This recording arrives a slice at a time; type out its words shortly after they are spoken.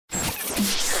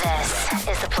This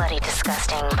is the Bloody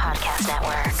Disgusting Podcast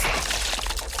Network.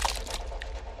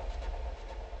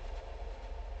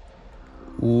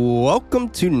 Welcome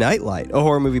to Nightlight, a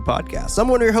horror movie podcast. I'm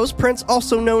one of your hosts, Prince,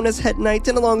 also known as Head Knight,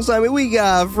 and alongside me we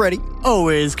got Freddy.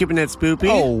 Always keeping it spoopy.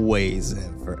 Always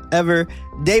and forever.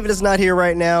 David is not here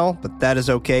right now, but that is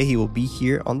okay. He will be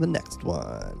here on the next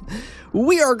one.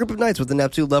 We are a group of knights with an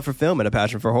absolute love for film and a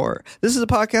passion for horror. This is a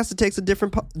podcast that takes a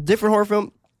different horror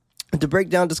film to break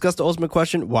down, discuss the ultimate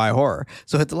question, why horror?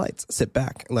 So hit the lights, sit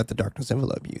back, and let the darkness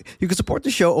envelope you. You can support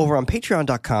the show over on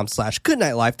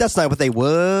patreon.com/goodnightlife. That's not what they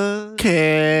would.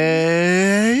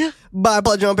 Okay. By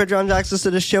pledging on Patreon, access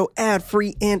to the show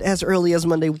ad-free and as early as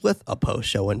Monday with a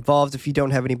post-show involved. If you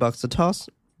don't have any bucks to toss,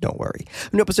 don't worry.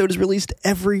 A new episode is released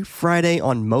every Friday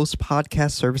on most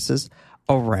podcast services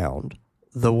around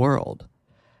the world.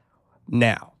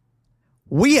 Now,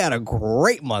 we had a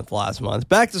great month last month.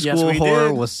 Back to school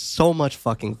horror was so much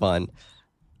fucking fun.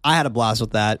 I had a blast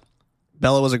with that.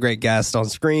 Bella was a great guest on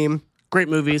Scream. Great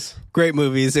movies. Great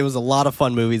movies. It was a lot of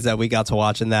fun movies that we got to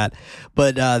watch in that.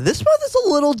 But this month is a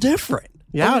little different.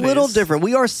 Yeah, a little different.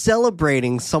 We are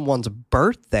celebrating someone's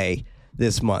birthday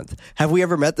this month. Have we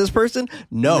ever met this person?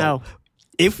 No.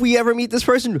 If we ever meet this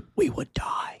person, we would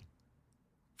die.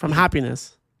 From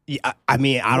happiness. Yeah, I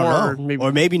mean, I don't know.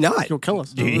 Or maybe not. He'll kill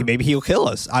us. Maybe he'll kill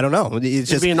us. I don't know.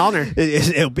 It'd be an honor.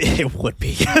 It would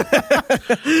be.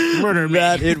 Murder me.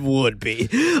 That it would be.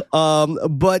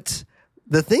 But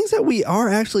the things that we are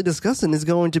actually discussing is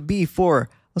going to be for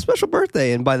a special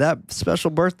birthday. And by that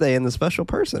special birthday and the special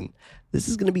person, this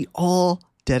is going to be all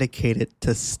dedicated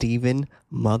to Stephen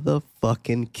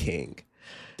motherfucking King.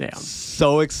 Damn.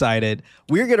 So excited.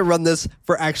 We're going to run this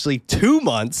for actually 2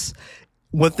 months.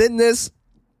 Within this,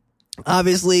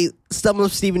 obviously, some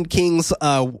of Stephen King's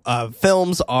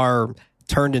films are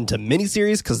turned into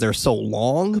miniseries because they're so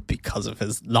long because of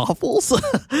his novels.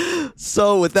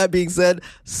 So with that being said,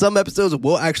 some episodes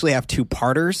will actually have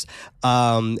 2-parters,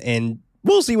 and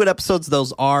we'll see what episodes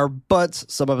those are, but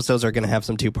some episodes are going to have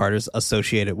some 2-parters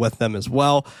associated with them as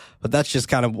well. But that's just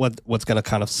kind of what's going to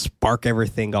kind of spark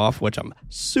everything off, which I'm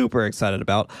super excited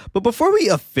about. But before we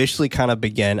officially kind of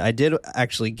begin, I did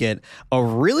actually get a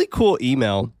really cool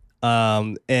email.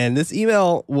 And this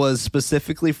email was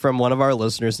specifically from one of our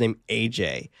listeners named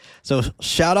AJ. So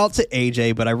shout out to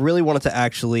AJ, but I really wanted to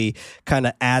actually kind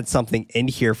of add something in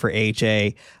here for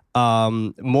AJ.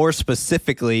 More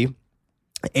specifically,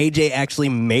 AJ actually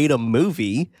made a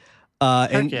movie,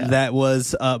 that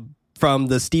was from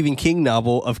the Stephen King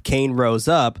novel of Cain Rose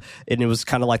Up, and it was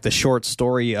kind of like the short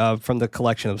story from the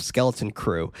collection of Skeleton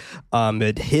Crew.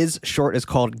 His short is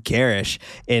called Garish,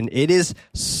 and it is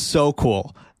so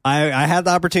cool. I had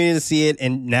the opportunity to see it,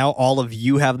 and now all of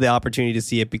you have the opportunity to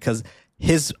see it because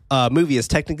his movie is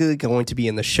technically going to be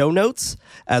in the show notes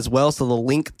as well. So the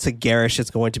link to Garish is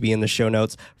going to be in the show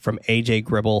notes from AJ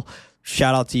Gribble.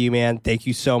 Shout out to you, man. Thank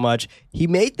you so much. He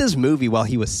made this movie while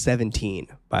he was 17,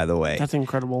 by the way. That's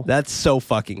incredible. That's so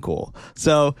fucking cool.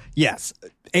 So, yes,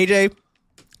 AJ,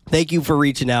 thank you for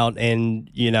reaching out. And,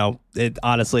 you know,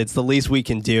 honestly, it's the least we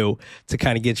can do to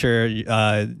kind of get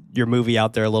your movie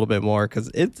out there a little bit more because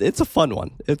it's a fun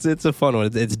one. It's a fun one.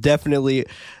 It's definitely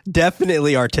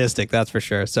artistic, that's for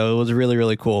sure. So it was really,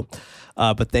 really cool.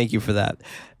 But thank you for that.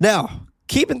 Now,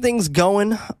 keeping things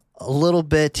going a little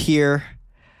bit here.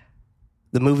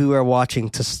 The movie we're watching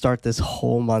to start this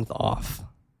whole month off,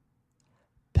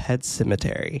 Pet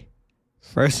Sematary.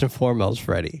 First and foremost,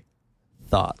 Freddy,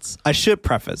 thoughts? I should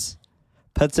preface,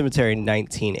 Pet Sematary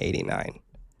 1989.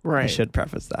 Right. I should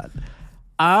preface that.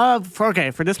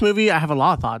 For this movie, I have a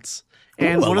lot of thoughts.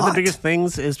 And one of the biggest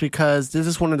things is because this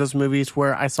is one of those movies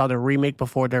where I saw the remake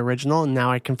before the original, and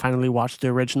now I can finally watch the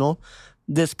original.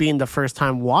 This being the first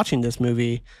time watching this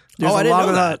movie. I didn't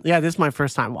know that. Yeah, this is my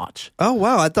first time watch. Oh,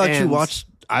 wow. I thought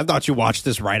you watched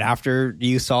this right after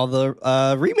you saw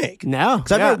the remake. No.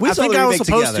 I think I was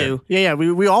supposed to. Yeah,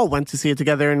 we all went to see it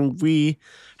together, and we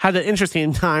had an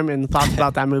interesting time and thoughts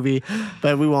about that movie,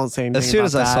 but we won't say anything. As soon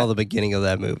as I saw the beginning of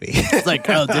that movie, it's like,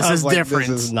 oh, this is different.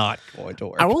 This is not going to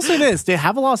work. I will say this: they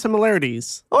have a lot of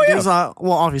similarities. Oh yeah.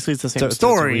 Obviously it's the same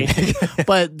story,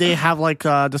 but they have like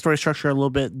the story structure a little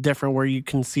bit different, where you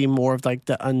can see more of like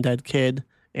the undead kid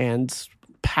and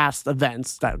past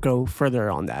events that go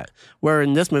further on that. Where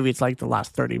in this movie, it's like the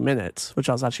last 30 minutes, which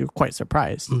I was actually quite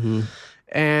surprised. Mm-hmm.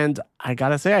 And I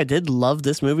gotta say, I did love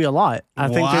this movie a lot. I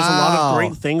think there's a lot of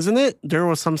great things in it. There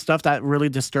was some stuff that really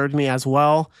disturbed me as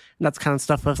well. And that's kind of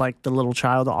stuff with like the little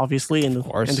child, obviously, and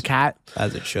the cat.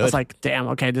 As it should. I was like, damn,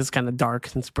 okay, this is kind of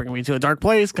dark. It's bringing me to a dark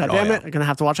place. God damn it. I'm going to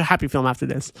have to watch a happy film after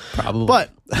this. Probably.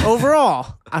 But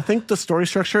overall, I think the story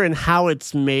structure and how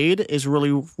it's made is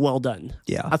really well done.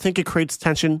 Yeah. I think it creates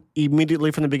tension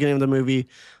immediately from the beginning of the movie.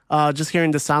 Just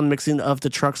hearing the sound mixing of the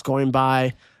trucks going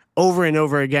by over and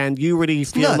over again, you really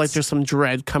feel like there's some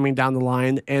dread coming down the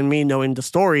line. And me knowing the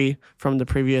story from the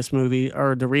previous movie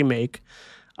or the remake,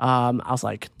 I was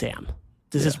like, damn,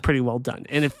 this is pretty well done.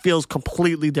 And it feels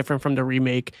completely different from the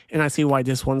remake. And I see why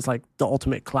this one's like the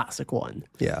ultimate classic one.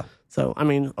 Yeah. So, I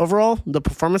mean, overall, the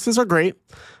performances are great.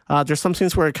 There's some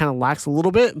scenes where it kind of lacks a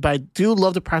little bit, but I do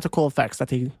love the practical effects that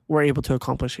they were able to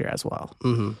accomplish here as well.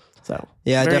 Mm-hmm. So,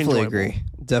 yeah, I definitely enjoyable. agree.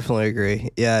 Definitely agree.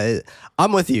 Yeah,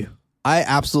 I'm with you. I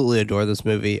absolutely adore this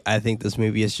movie. I think this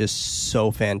movie is just so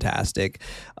fantastic.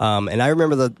 And I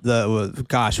remember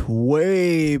the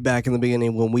way back in the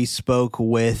beginning when we spoke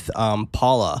with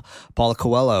Paula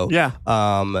Coelho. Yeah.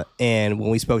 And when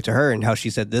we spoke to her and how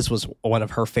she said this was one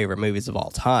of her favorite movies of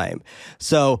all time.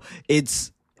 So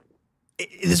this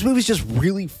movie's just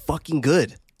really fucking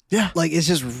good. Yeah. Like, it's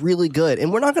just really good.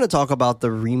 And we're not going to talk about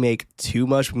the remake too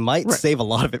much. We might save a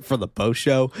lot of it for the post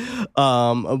show.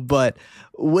 But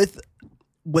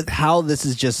with how this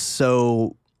is just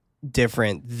so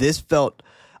different, this felt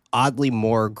oddly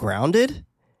more grounded.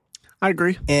 I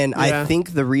agree. And I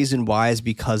think the reason why is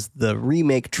because the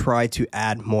remake tried to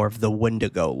add more of the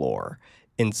Wendigo lore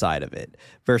inside of it.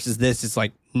 Versus this, it's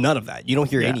like none of that. You don't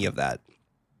hear any of that.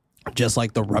 Just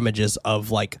like the rummages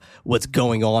of like what's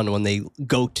going on when they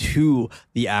go to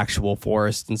the actual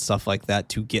forest and stuff like that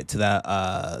to get to that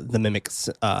the Mimic's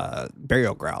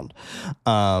burial ground.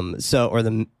 Or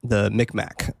the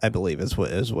Micmac, I believe is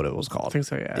what it was called. I think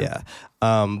so, yeah.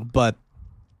 Yeah. But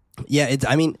yeah,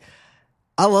 I mean,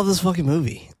 I love this fucking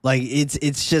movie. Like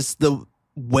it's just the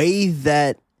way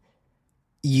that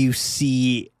you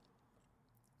see,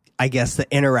 I guess, the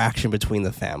interaction between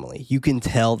the family. You can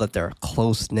tell that they're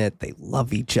close-knit. They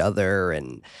love each other.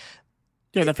 And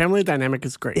yeah, the family dynamic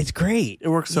is great. It's great. It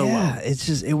works so well.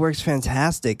 It works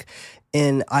fantastic.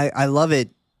 And I love it,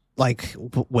 like,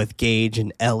 with Gage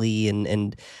and Ellie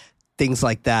and things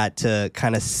like that, to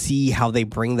kind of see how they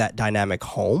bring that dynamic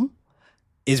home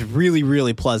is really,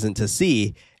 really pleasant to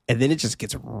see. And then it just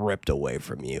gets ripped away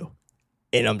from you.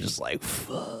 And I'm just like,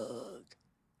 fuck,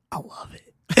 I love it.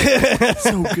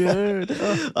 So good.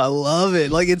 I love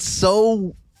it. Like, it's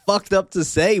so fucked up to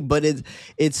say, but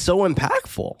it's so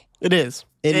impactful. It is.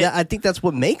 And I think that's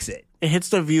what makes it. It hits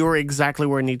the viewer exactly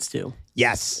where it needs to.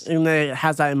 Yes. And it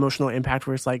has that emotional impact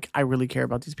where it's like, I really care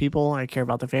about these people. I care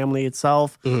about the family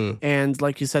itself. Mm-hmm. And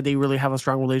like you said, they really have a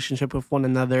strong relationship with one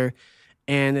another.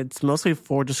 And it's mostly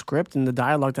for the script and the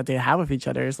dialogue that they have with each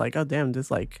other. It's like, oh, damn,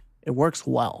 this, like, it works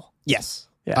well. Yes.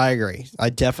 Yeah. I agree. I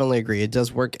definitely agree. It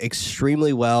does work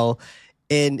extremely well.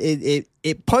 And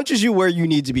it punches you where you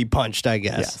need to be punched, I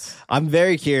guess. Yes. I'm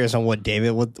very curious on what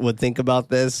David would think about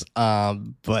this.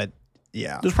 But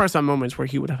yeah. There's probably some moments where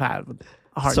he would have had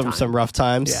a hard time. Some rough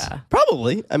times. Yeah.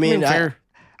 Probably. I mean, fair.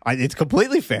 it's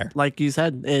completely fair. Like you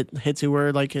said, it hits you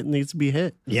where like it needs to be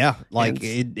hit. Yeah. Like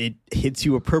it hits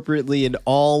you appropriately in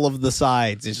all of the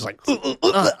sides. It's just like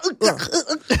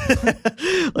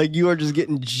like you are just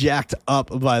getting jacked up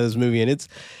by this movie, and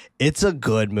it's a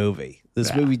good movie.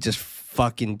 This movie just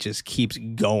fucking just keeps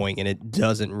going, and it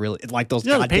doesn't really like those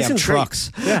goddamn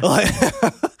trucks. Yeah.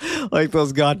 Like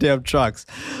those goddamn trucks.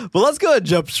 But let's go ahead and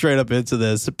jump straight up into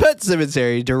this. Pet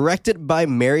Sematary, directed by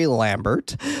Mary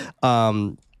Lambert,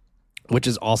 which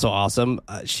is also awesome.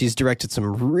 She's directed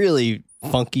some really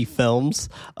funky films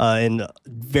and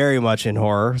very much in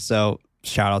horror. So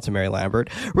shout out to Mary Lambert.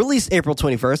 Released April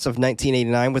 21st of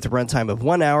 1989 with a runtime of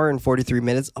 1 hour and 43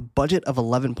 minutes, a budget of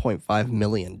 $11.5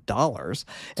 million,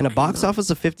 and a box office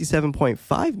of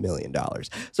 $57.5 million.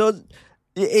 So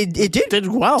it did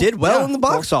well in the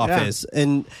box office.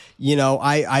 And, you know,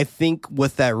 I think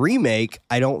with that remake,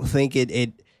 I don't think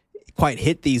it quite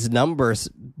hit these numbers,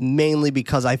 mainly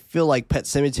because I feel like Pet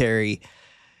Sematary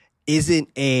isn't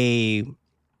a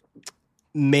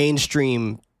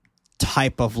mainstream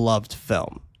type of loved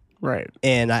film. Right.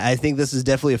 And I think this is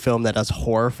definitely a film that us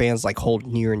horror fans like hold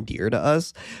near and dear to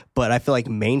us. But I feel like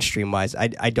mainstream wise,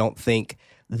 I don't think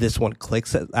this one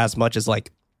clicks as much as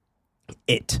like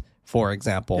It, for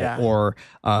example, or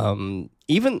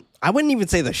even I wouldn't even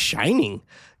say The Shining,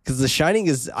 because The Shining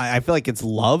is I feel like it's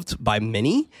loved by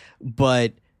many,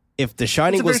 but if The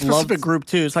Shining was loved, it's a very specific group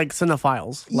too. It's like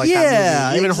cinephiles, like yeah, that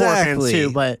movie. Even exactly. horror fans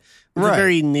too, but it's a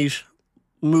very niche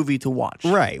movie to watch.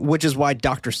 Right, which is why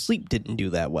Dr. Sleep didn't do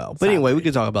that well. But anyway, we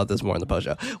can talk about this more in the post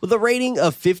show. With a rating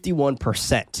of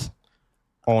 51%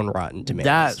 on Rotten Tomatoes.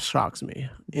 That shocks me.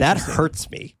 That hurts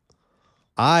me.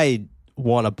 I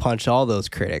want to punch all those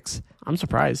critics. I'm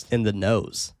surprised. In the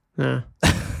nose. Yeah.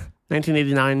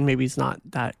 1989, maybe it's not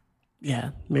that.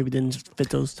 Yeah, maybe didn't fit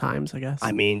those times, I guess.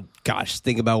 I mean, gosh,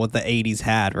 think about what the 80s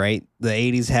had, right? The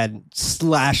 80s had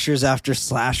slashers after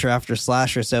slasher after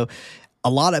slasher. So a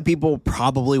lot of people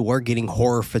probably were getting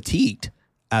horror fatigued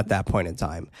at that point in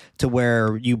time, to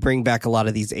where you bring back a lot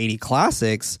of these 80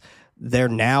 classics, they're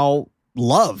now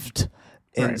loved.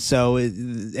 And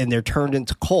and they're turned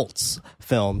into cults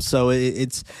films. So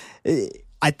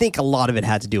I think a lot of it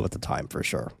had to do with the time for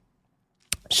sure.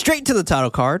 Straight to the title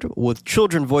card, with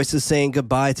children voices saying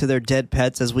goodbye to their dead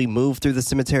pets as we move through the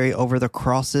cemetery over the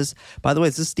crosses. By the way,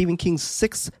 this is Stephen King's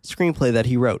 6th screenplay that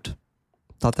he wrote.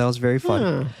 Thought that was very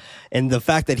fun. And the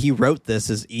fact that he wrote this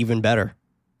is even better.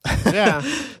 Yeah.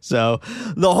 So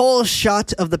the whole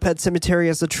shot of the pet cemetery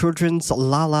as the children's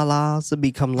la-la-las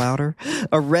become louder.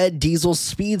 A red diesel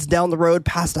speeds down the road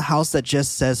past a house that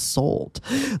just says sold.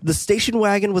 The station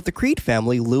wagon with the Creed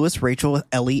family, Lewis, Rachel,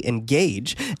 Ellie, and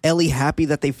Gage. Ellie happy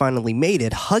that they finally made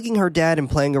it, hugging her dad and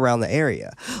playing around the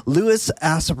area. Lewis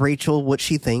asks Rachel what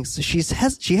she thinks. She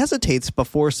hesitates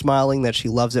before smiling that she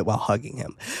loves it while hugging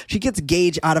him. She gets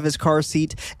Gage out of his car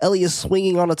seat. Ellie is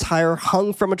swinging on a tire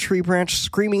hung from a tree branch,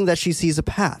 screaming that she sees a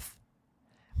path.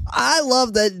 I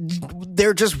love that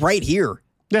they're just right here.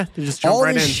 Yeah, they just jump all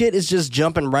right this in. Shit is just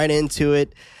jumping right into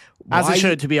it. As it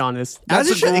should, to be honest.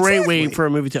 That's a great way for a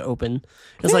movie to open.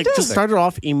 It's like to start it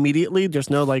off immediately. There's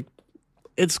no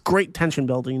it's great tension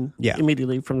building.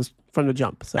 Immediately from the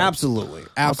jump. So absolutely.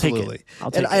 I'll take it.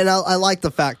 And I like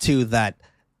the fact too that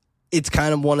it's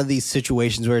kind of one of these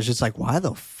situations where it's just like, why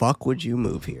the fuck would you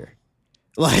move here?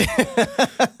 Like,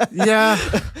 yeah,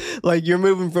 like you're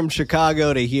moving from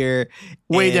Chicago to here,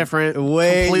 way different,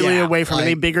 completely away from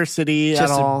any bigger city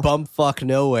just at all, bumfuck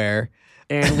nowhere,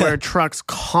 and where trucks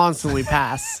constantly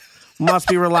pass. Must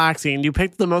be relaxing. You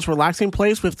picked the most relaxing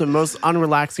place with the most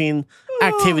unrelaxing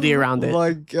activity around it. Oh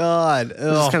my god,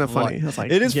 it's kind of funny. It's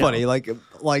like, it is funny. Like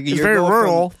it's very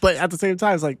rural, but at the same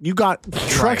time, it's like you got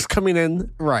trucks coming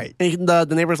in, right? And the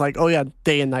neighbor's like, oh yeah,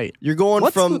 day and night. You're going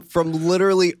from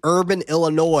literally urban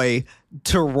Illinois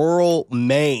to rural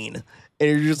Maine. And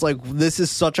you're just like, this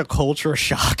is such a culture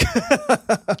shock.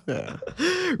 Yeah.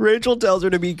 Rachel tells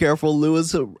her to be careful.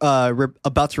 Lewis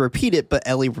about to repeat it, but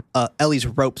Ellie's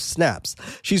rope snaps.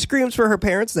 She screams for her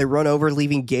parents. They run over,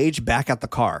 leaving Gage back at the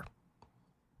car.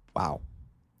 Wow.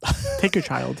 Take your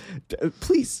child.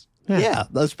 Please. Yeah.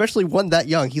 Especially one that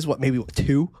young. He's maybe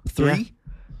 2, 3,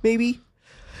 maybe?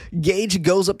 Gage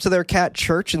goes up to their cat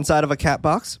Church inside of a cat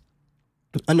box.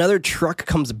 Another truck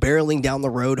comes barreling down the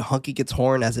road. Hunky gets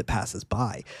horn as it passes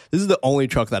by. This is the only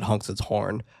truck that honks its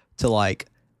horn to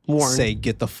say,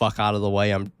 get the fuck out of the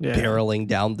way. I'm barreling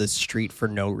down this street for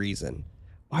no reason.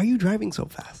 Why are you driving so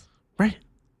fast? Right.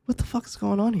 What the fuck is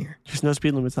going on here? There's no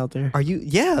speed limits out there. Are you?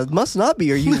 Yeah, it must not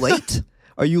be. Are you late?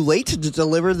 Are you late to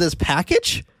deliver this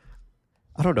package?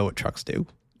 I don't know what trucks do.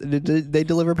 They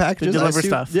deliver packages? They deliver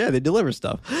stuff. Yeah, they deliver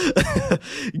stuff.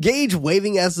 Gage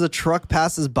waving as the truck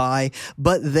passes by,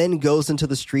 but then goes into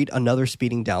the street, another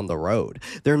speeding down the road.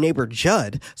 Their neighbor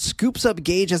Judd scoops up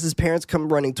Gage as his parents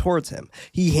come running towards him.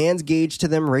 He hands Gage to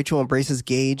them. Rachel embraces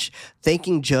Gage,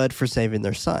 thanking Judd for saving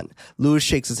their son. Lewis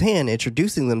shakes his hand,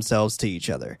 introducing themselves to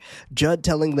each other. Judd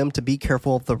telling them to be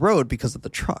careful of the road because of the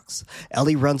trucks.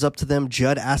 Ellie runs up to them,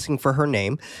 Judd asking for her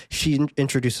name. She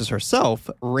introduces herself.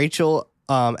 Rachel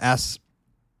asks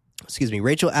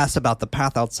about the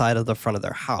path outside of the front of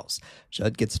their house.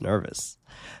 Judd gets nervous,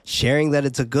 sharing that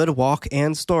it's a good walk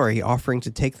and story, offering to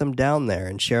take them down there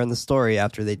and sharing the story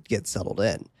after they get settled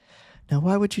in. Now,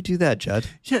 why would you do that, Judd?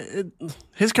 Yeah,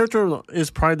 his character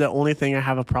is probably the only thing I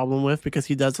have a problem with because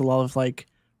he does a lot of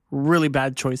really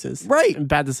bad choices, right, and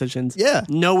bad decisions. Yeah,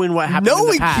 knowing what happened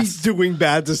in the past, he's doing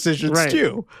bad decisions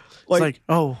too.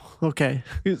 Oh, okay.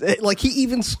 He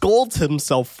even scolds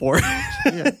himself for it.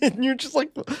 Yeah. And you're just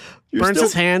like... Burns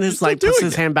his hand, puts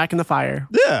his hand back in the fire.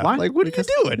 Yeah. Why? What are you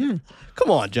doing? Yeah.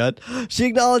 Come on, Judd. She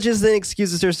acknowledges, then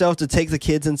excuses herself to take the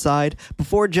kids inside.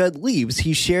 Before Judd leaves,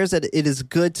 he shares that it is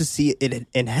good to see it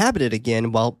inhabited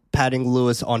again while patting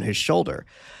Lewis on his shoulder.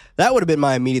 That would have been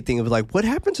my immediate thing of what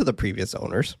happened to the previous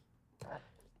owners?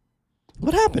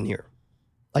 What happened here?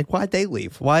 Why'd they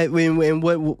leave?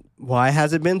 Why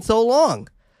has it been so long?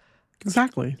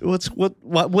 Exactly.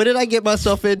 What did I get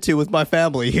myself into with my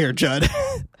family here, Judd?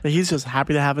 He's just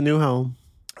happy to have a new home.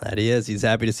 That he is. He's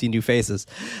happy to see new faces.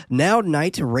 Now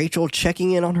night, Rachel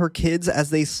checking in on her kids as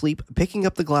they sleep, picking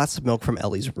up the glass of milk from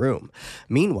Ellie's room.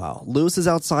 Meanwhile, Lewis is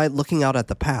outside looking out at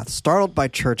the path, startled by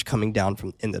Church coming down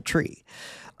from in the tree.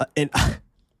 And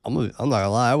I'm not gonna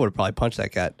lie, I would have probably punched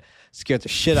that cat. Scared the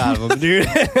shit out of him, dude.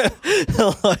 And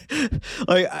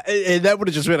that would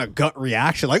have just been a gut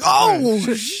reaction, like, oh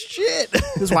shit.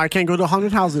 This is why I can't go to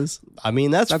haunted houses. I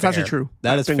mean, that's fair. Actually true.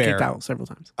 I've been fair. kicked out several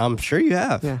times. I'm sure you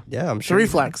have. Yeah, I'm sure.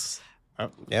 It's a reflex.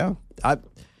 Yeah, I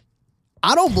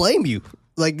don't blame you.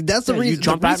 Like that's the reason. You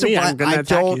jump at me, I'm gonna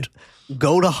attack don't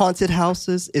go to haunted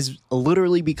houses is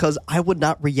literally because I would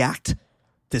not react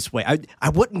this way. I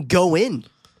wouldn't go in.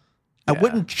 I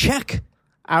wouldn't check.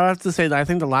 I would have to say that I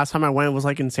think the last time I went was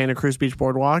like in Santa Cruz Beach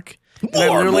Boardwalk. And I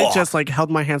literally just like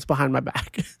held my hands behind my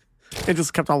back and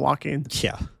just kept on walking.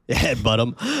 Yeah. Headbutt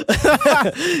him.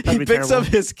 He picks up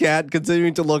his cat,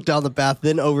 continuing to look down the path,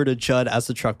 then over to Judd as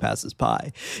the truck passes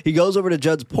by. He goes over to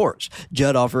Judd's porch,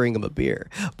 Judd offering him a beer.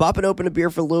 Popping open a beer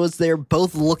for Lewis, they're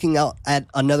both looking out at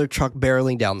another truck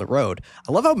barreling down the road.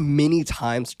 I love how many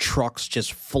times trucks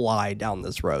just fly down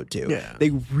this road, too. Yeah.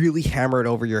 They really hammer it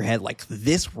over your head like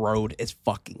this road is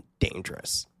fucking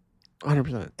dangerous.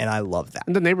 100%. And I love that.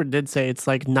 And the neighbor did say it's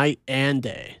like night and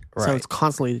day. Right. So it's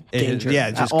constantly dangerous.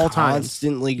 Yeah, just at all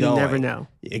constantly times. going. You never know.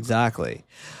 Exactly.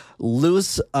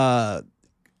 Lewis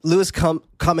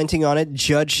commenting on it,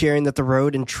 Judd sharing that the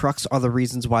road and trucks are the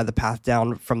reasons why the path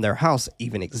down from their house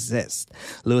even exists.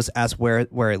 Lewis asks where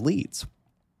it leads.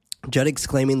 Judd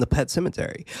exclaiming the pet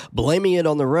cemetery, blaming it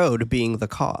on the road being the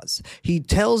cause. He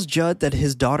tells Judd that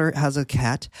his daughter has a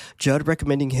cat, Judd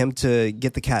recommending him to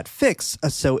get the cat fixed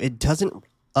so it doesn't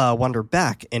wander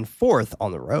back and forth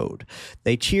on the road.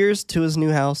 They cheers to his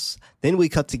new house. Then we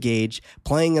cut to Gage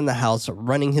playing in the house,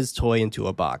 running his toy into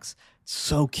a box.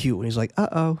 So cute. And he's like,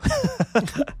 uh-oh.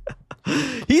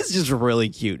 He's just really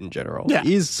cute in general. Yeah,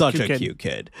 he's such a cute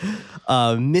kid.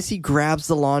 Missy grabs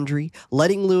the laundry,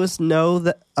 letting Lewis know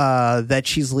that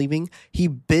she's leaving. He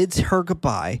bids her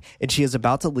goodbye, and she is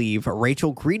about to leave.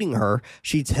 Rachel greeting her.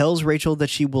 She tells Rachel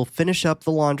that she will finish up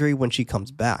the laundry when she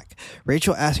comes back.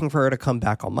 Rachel asking for her to come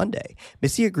back on Monday.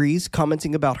 Missy agrees,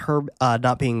 commenting about her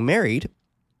not being married.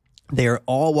 They are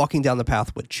all walking down the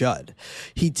path with Judd.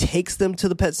 He takes them to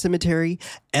the pet cemetery.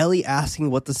 Ellie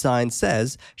asking what the sign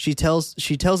says. She tells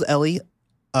Ellie,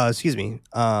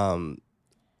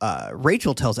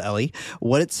 Rachel tells Ellie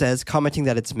what it says, commenting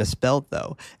that it's misspelled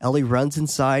though. Ellie runs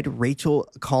inside, Rachel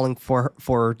calling for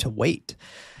her to wait.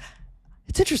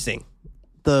 It's interesting.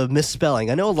 The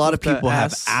misspelling. I know a lot of people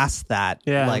have asked that.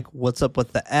 Yeah. Like, what's up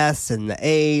with the S and the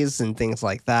A's and things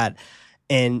like that.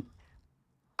 And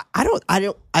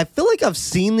I feel like I've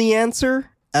seen the answer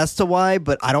as to why,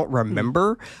 but I don't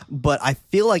remember. But I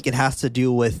feel like it has to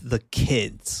do with the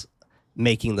kids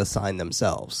making the sign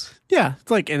themselves. Yeah,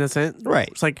 it's like innocent. Right.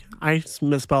 It's like I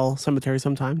misspell cemetery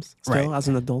sometimes still as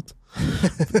an adult.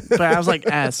 But I was like,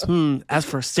 S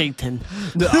for Satan.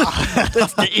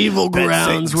 That's the evil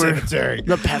grounds where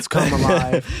the pets come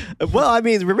alive. Well, I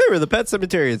mean, remember, the pet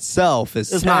cemetery itself is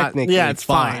technically it's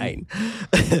fine.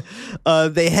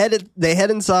 They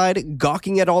head inside,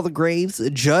 gawking at all the graves.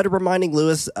 Judd reminding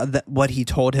Lewis that what he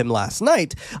told him last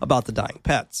night about the dying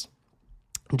pets.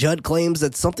 Judd claims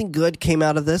that something good came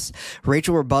out of this.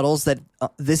 Rachel rebuttals that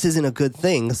this isn't a good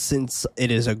thing since it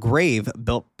is a grave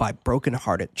built by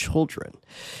broken-hearted children.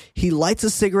 He lights a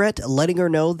cigarette, letting her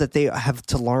know that they have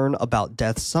to learn about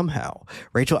death somehow.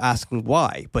 Rachel asking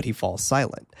why, but he falls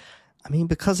silent. I mean,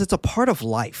 because it's a part of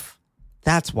life.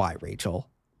 That's why, Rachel.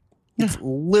 It's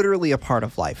literally a part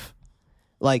of life.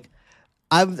 Like,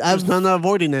 There's none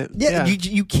avoiding it. Yeah,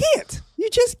 you can't. You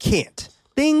just can't.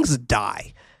 Things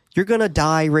die. You're going to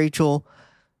die, Rachel.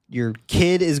 Your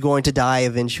kid is going to die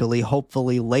eventually,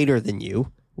 hopefully later than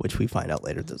you, which we find out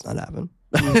later does not happen.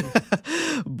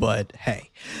 But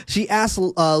hey, she asks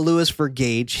Lewis for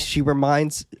Gage. She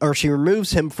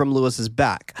removes him from Lewis's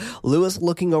back. Lewis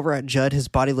looking over at Judd, his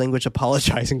body language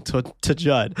apologizing to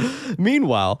Judd.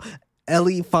 Meanwhile,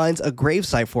 Ellie finds a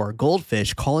gravesite for a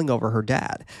goldfish, calling over her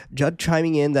dad. Judd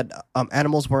chiming in that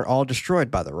animals weren't all destroyed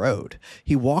by the road.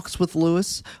 He walks with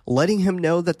Lewis, letting him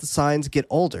know that the signs get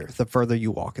older the further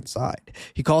you walk inside.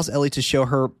 He calls Ellie to show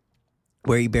her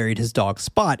where he buried his dog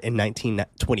Spot in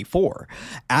 1924,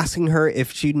 asking her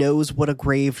if she knows what a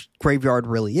graveyard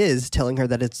really is, telling her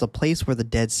that it's the place where the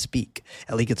dead speak.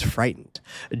 Ellie gets frightened.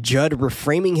 Judd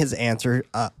reframing his answer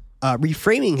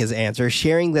reframing his answer,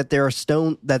 sharing that they're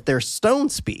stone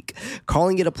speak,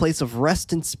 calling it a place of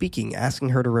rest and speaking, asking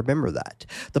her to remember that.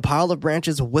 The pile of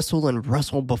branches whistle and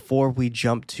rustle before we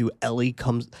jump to Ellie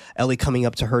coming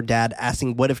up to her dad,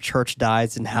 asking what if Church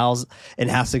dies and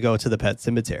has to go to the pet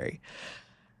cemetery.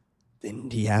 Then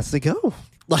he has to go.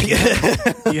 Like you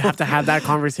have to have that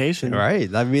conversation,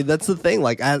 right? I mean, that's the thing.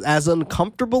 Like as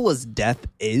uncomfortable as death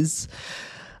is,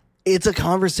 it's a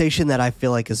conversation that I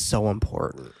feel like is so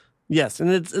important. Yes, and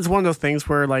it's one of those things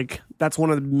where, like, that's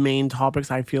one of the main topics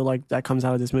I feel like that comes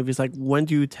out of this movie. Is like, when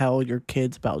do you tell your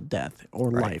kids about death or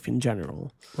life in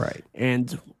general? Right.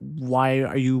 And why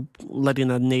are you letting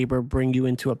a neighbor bring you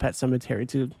into a pet cemetery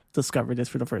to discover this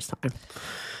for the first time?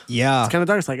 Yeah. It's kind of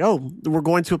dark. It's like, oh, we're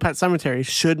going to a pet cemetery.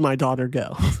 Should my daughter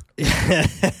go?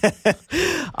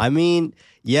 I mean,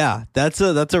 yeah, that's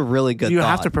a really good You thought.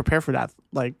 have to prepare for that,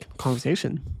 like,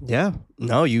 conversation. Yeah.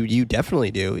 No, you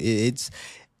definitely do.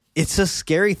 It's a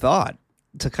scary thought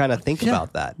to kind of think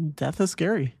about that. Death is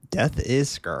scary. Death is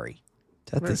scary.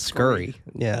 Death Very is scurry.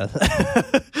 Yeah.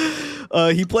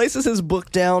 He places his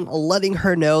book down, letting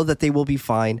her know that they will be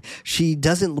fine. She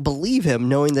doesn't believe him,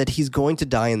 knowing that he's going to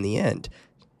die in the end.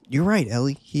 You're right,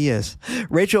 Ellie. He is.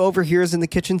 Rachel overhears in the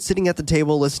kitchen, sitting at the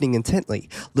table, listening intently.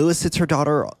 Lewis sits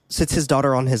his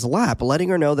daughter on his lap, letting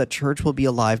her know that Church will be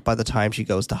alive by the time she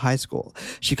goes to high school.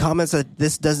 She comments that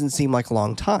this doesn't seem like a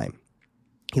long time.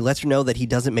 He lets her know that he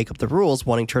doesn't make up the rules,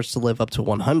 wanting Church to live up to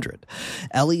 100.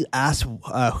 Ellie asks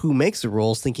who makes the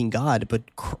rules, thinking God,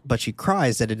 but she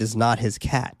cries that it is not his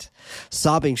cat.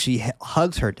 Sobbing, she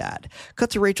hugs her dad.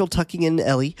 Cut to Rachel tucking in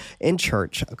Ellie in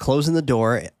Church, closing the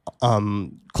door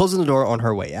on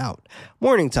her way out.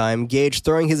 Morning time, Gage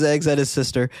throwing his eggs at his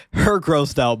sister, her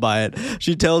grossed out by it.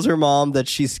 She tells her mom that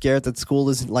she's scared that school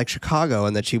isn't like Chicago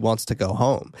and that she wants to go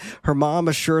home. Her mom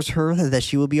assures her that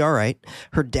she will be all right.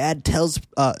 Her dad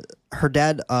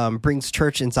brings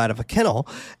Church inside of a kennel.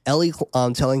 Ellie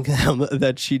telling him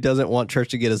that she doesn't want Church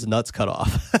to get his nuts cut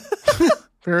off.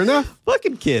 Fair enough.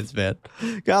 Fucking kids, man.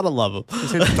 Gotta love them.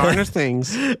 It's the darnest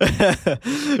things.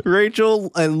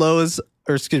 Rachel and Lewis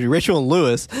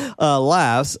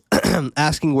laughs,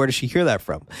 asking where does she hear that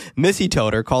from. Missy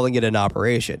told her, calling it an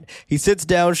operation. He sits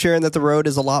down, sharing that the road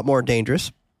is a lot more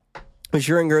dangerous,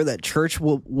 assuring her that Church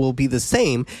will be the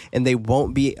same and they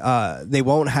won't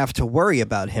have to worry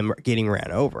about him getting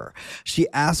ran over. She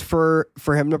asks for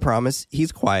him to promise.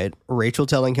 He's quiet. Rachel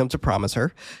telling him to promise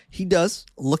her. He does,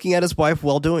 looking at his wife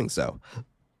while doing so.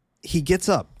 He gets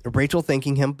up, Rachel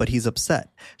thanking him, but he's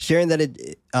upset, sharing that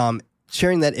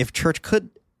if Church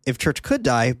could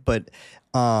die, but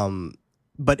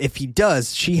if he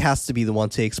does, she has to be the one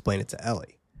to explain it to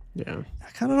Ellie. Yeah.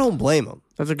 I kind of don't blame him.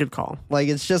 That's a good call. Like,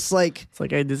 it's just like... It's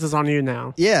like, hey, this is on you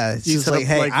now. Yeah, it's you just like,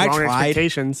 hey, I wrong tried.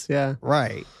 Expectations. Yeah.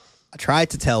 Right. I tried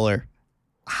to tell her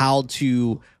how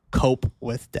to cope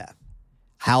with death,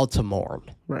 how to mourn.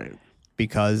 Right.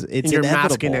 Because it's you're inevitable.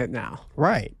 masking it now.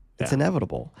 Right. It's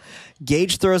inevitable.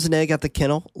 Gage throws an egg at the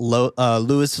kennel.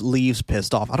 Lewis leaves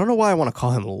pissed off. I don't know why I want to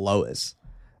call him Lois.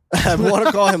 I want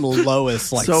to call him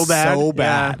Lois, like so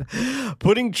bad. Yeah.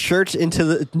 Putting Church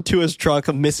into his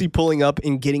trunk, Missy pulling up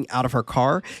and getting out of her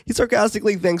car. He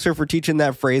sarcastically thanks her for teaching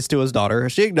that phrase to his daughter.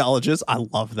 She acknowledges. I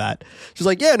love that. She's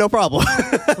like, yeah, no problem.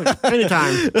 Like,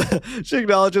 anytime. She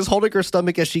acknowledges, holding her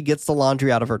stomach as she gets the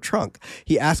laundry out of her trunk.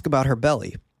 He asks about her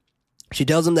belly. She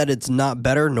tells him that it's not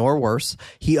better nor worse.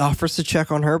 He offers to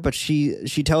check on her, but she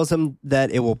tells him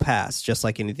that it will pass, just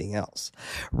like anything else.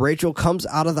 Rachel comes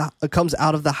out of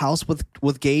the house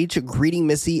with Gage, greeting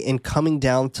Missy and coming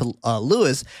down to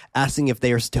Lewis, asking if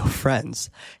they are still friends.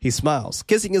 He smiles,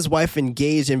 kissing his wife and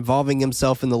Gage, involving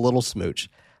himself in the little smooch.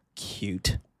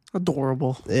 Cute.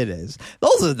 Adorable. It is.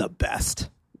 Those are the best.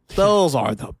 Those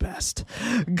are the best.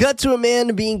 Cut to a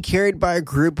man being carried by a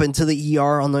group into the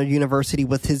ER on the university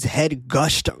with his head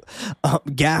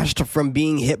gashed from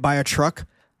being hit by a truck.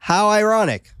 How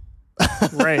ironic.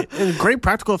 Right. And great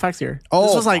practical effects here. Oh,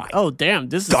 this was like, oh, damn.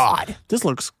 This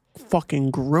looks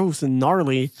fucking gross and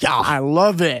gnarly. Yeah. I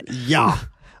love it. Yeah.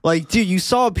 Like, dude, you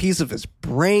saw a piece of his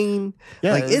brain.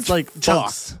 Yeah. Like, it's like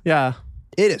chunks. fucked. Yeah.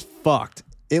 It is fucked.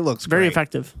 It looks very great.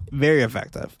 effective. Very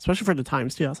effective. Especially for the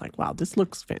times, too. I was like, wow, this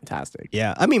looks fantastic.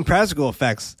 Yeah. I mean, practical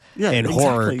effects in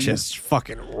horror just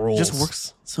fucking rules. Just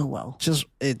works so well.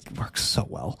 It works so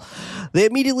well. They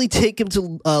immediately take him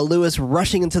to Lewis,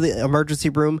 rushing into the emergency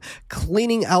room,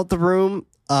 cleaning out the room.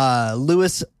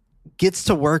 Lewis gets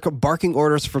to work barking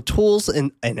orders for tools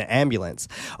and an ambulance.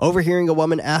 Overhearing a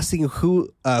woman asking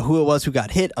who it was who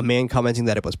got hit, a man commenting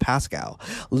that it was Pascal.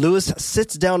 Lewis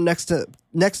sits down next to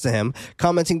next to him,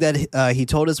 commenting that he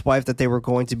told his wife that they were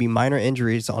going to be minor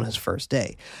injuries on his first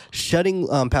day. Shutting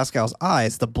Pascal's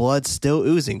eyes, the blood still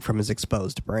oozing from his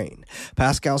exposed brain.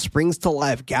 Pascal springs to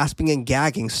life, gasping and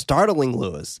gagging, startling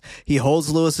Lewis. He holds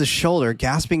Lewis's shoulder,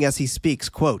 gasping as he speaks,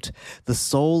 quote, "The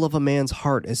soul of a man's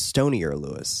heart is stonier,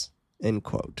 Lewis," end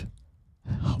quote.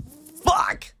 Oh,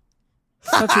 fuck!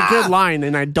 Such a good line,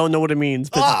 and I don't know what it means,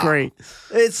 but it's great.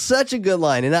 It's such a good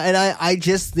line, and I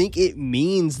just think it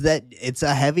means that it's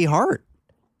a heavy heart.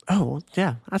 Oh,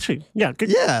 yeah. Actually, yeah. Good,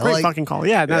 Yeah, great like- fucking call.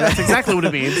 Yeah, no, that's exactly what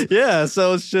it means. Yeah,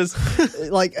 so it's just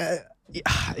like,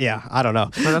 yeah, I don't know.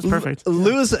 No, that's perfect.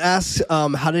 Lewis asks,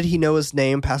 how did he know his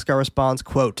name? Pascal responds,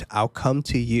 quote, "I'll come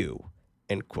to you,"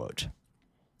 end quote.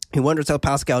 He wonders how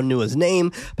Pascal knew his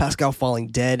name. Pascal falling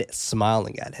dead,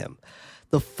 smiling at him.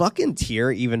 The fucking tear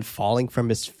even falling from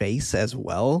his face as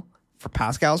well, for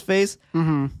Pascal's face.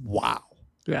 Mm-hmm. Wow.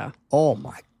 Yeah. Oh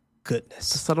my goodness.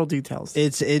 Subtle details.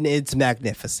 It's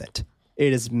magnificent.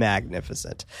 It is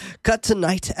magnificent. Cut to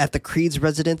night at the Creed's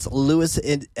residence. Lewis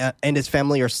and his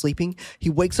family are sleeping. He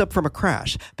wakes up from a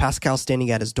crash. Pascal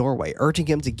standing at his doorway, urging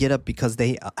him to get up because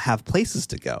they have places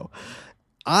to go.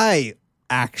 I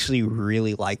actually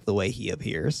really like the way he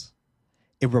appears.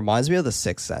 It reminds me of The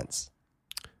Sixth Sense.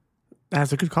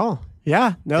 That's a good call.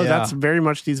 Yeah. No, Yeah. that's very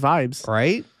much these vibes.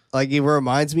 Right? Like, it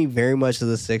reminds me very much of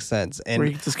The Sixth Sense. And Where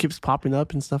he just keeps popping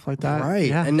up and stuff like that. right.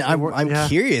 Yeah. And I'm Yeah.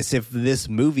 curious if this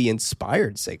movie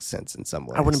inspired Sixth Sense in some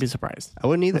way. I wouldn't be surprised. I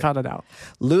wouldn't either. Without a doubt.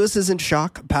 Lewis is in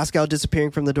shock. Pascal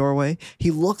disappearing from the doorway.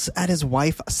 He looks at his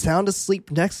wife, sound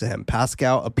asleep next to him.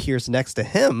 Pascal appears next to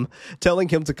him, telling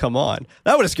him to come on.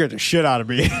 That would have scared the shit out of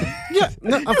me. Yeah,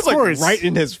 no, of It's course. like right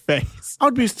in his face. I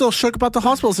would be still shook about the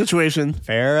hospital situation.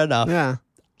 Fair enough. Yeah.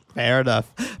 Fair enough.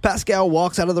 Pascal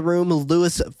walks out of the room.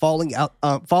 Lewis falling,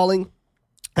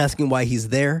 asking why he's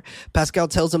there. Pascal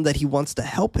tells him that he wants to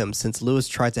help him since Lewis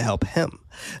tried to help him.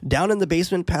 Down in the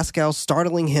basement, Pascal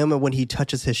startling him when he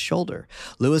touches his shoulder.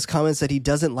 Lewis comments that he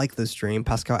doesn't like this dream.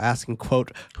 Pascal asking,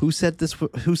 quote, Who said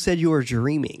you were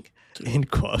dreaming?"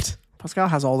 End quote. Pascal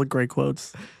has all the great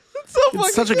quotes.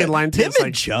 It's such a good line, too. Him It's and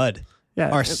like- Judd Yeah,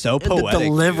 are so and poetic. The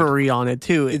delivery on it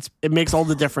too. It makes all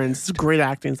the difference. It's great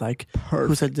acting. It's like,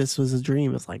 who said this was a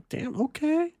dream? It's like, damn,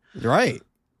 okay. Right.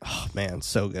 Oh, man,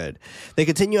 so good. They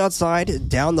continue outside,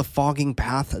 down the fogging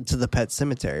path to the pet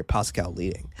cemetery, Pascal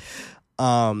leading.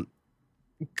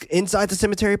 Inside the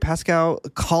cemetery, Pascal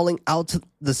calling out to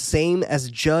the same as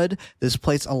Judd. This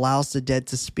place allows the dead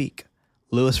to speak.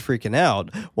 Lewis, freaking out,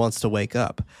 wants to wake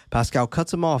up. Pascal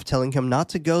cuts him off, telling him not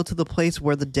to go to the place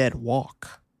where the dead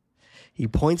walk. He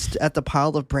points at the pile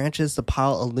of branches, the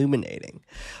pile illuminating.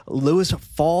 Lewis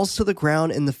falls to the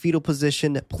ground in the fetal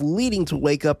position, pleading to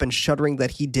wake up and shuddering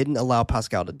that he didn't allow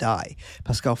Pascal to die.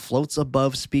 Pascal floats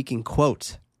above, speaking,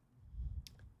 quote,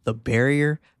 "The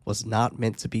barrier was not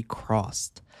meant to be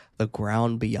crossed. The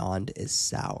ground beyond is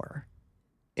sour."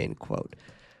 End quote.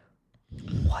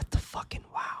 What the fucking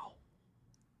wow.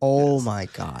 Oh my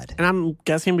God. And I'm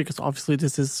guessing because obviously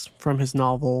this is from his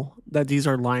novel that these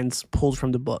are lines pulled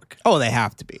from the book. Oh, they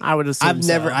have to be. I would assume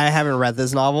I haven't read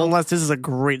this novel. unless this is a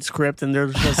great script and they're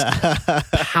just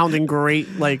pounding great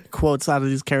like quotes out of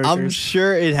these characters. I'm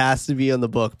sure it has to be on the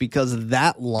book because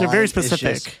that line They're very is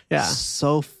specific. just Yeah.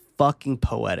 so fucking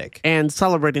poetic. And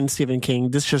celebrating Stephen King,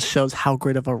 this just shows how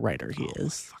great of a writer he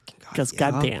is. Fucking God, Because yeah.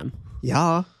 goddamn,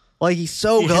 Yeah. Like he's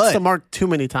so he good. hits the mark too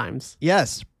many times.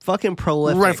 Yes. Fucking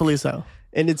prolific. Rightfully so.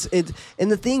 And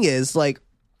and the thing is, like,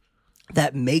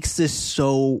 that makes this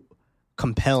so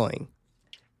compelling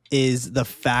is the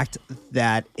fact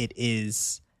that it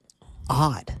is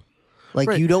odd. Like,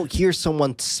 Right. you don't hear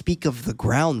someone speak of the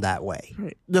ground that way.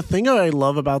 Right. The thing that I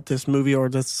love about this movie or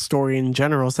this story in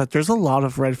general is that there's a lot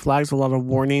of red flags, a lot of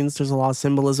warnings. There's a lot of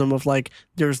symbolism of like,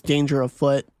 there's danger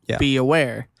afoot, Yeah. be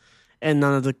aware. And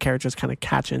none of the characters kind of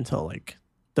catch until like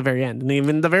the very end. And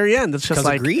even the very end, it's just Because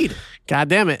like, agreed. God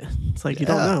damn it. It's like, you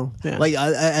don't know. Yeah. Like,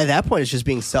 at that point, it's just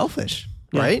being selfish,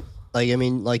 Yeah. right? Like, I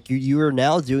mean, like, you are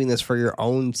now doing this for your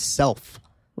own self.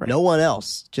 Right. No one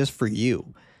else, just for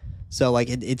you. So, like,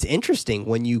 it's interesting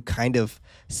when you kind of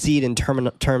see it in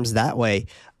terms that way,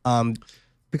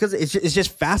 because it's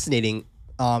just fascinating.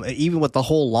 Even with the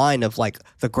whole line of like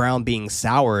the ground being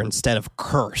sour instead of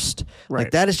cursed, Right.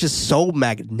 like that is just so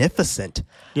magnificent.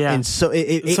 Yeah. and so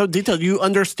It's so detailed. You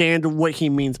understand what he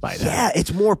means by that. yeah,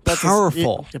 it's more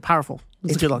powerful. Powerful.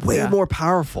 It's a It's good line. way Yeah. more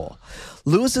powerful.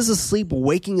 Lewis is asleep,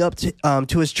 waking up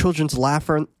to his children's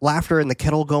laughter and the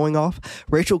kettle going off.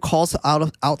 Rachel calls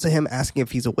out to him, asking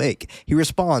if he's awake. He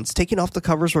responds, taking off the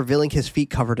covers, revealing his feet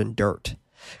covered in dirt.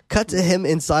 Cut to him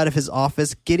inside of his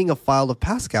office getting a file of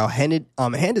Pascal handed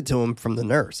to him from the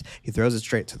nurse. He throws it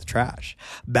straight to the trash.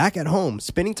 Back at home,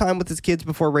 spending time with his kids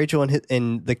before Rachel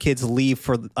and the kids leave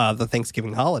for the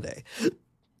Thanksgiving holiday.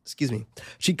 Excuse me.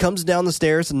 She comes down the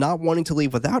stairs, not wanting to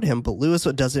leave without him, but Lewis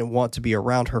doesn't want to be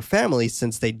around her family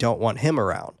since they don't want him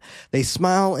around. They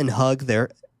smile and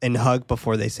hug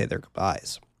before they say their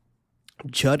goodbyes.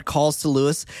 Judd calls to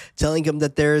Lewis, telling him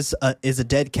that is a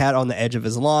dead cat on the edge of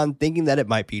his lawn, thinking that it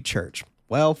might be Church.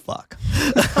 Well, fuck.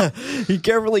 He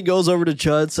carefully goes over to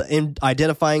Judd's and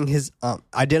identifying his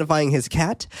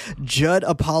cat. Judd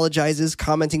apologizes,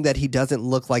 commenting that he doesn't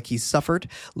look like he's suffered.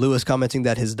 Lewis commenting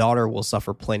that his daughter will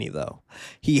suffer plenty, though.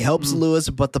 He helps Lewis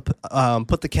put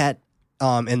the cat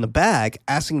in the bag,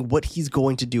 asking what he's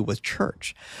going to do with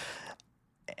Church.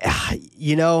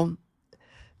 You know,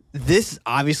 this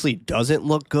obviously doesn't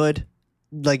look good.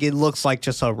 Like, it looks like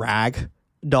just a rag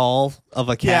doll of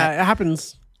a cat. Yeah, it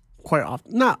happens quite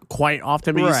often. Not quite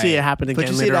often, but you see it happen again later on.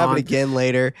 But you see it happen again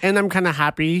later. And I'm kind of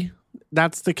happy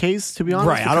that's the case, to be honest.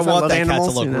 Right, I don't want that cat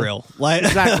to look real. Like,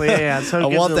 exactly, yeah. So I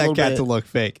want that cat to look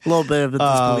fake. A little bit of a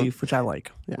disbelief, which I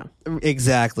like. Yeah,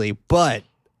 exactly. But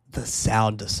the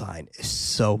sound design is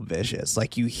so vicious.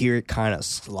 Like, you hear it kind of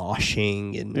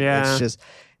sloshing, and it's just,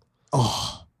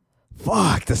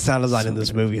 fuck, the sound design in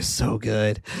this movie is so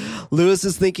good. Lewis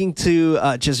is thinking to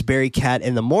just bury Kat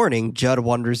in the morning. Judd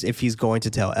wonders if he's going to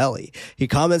tell Ellie. He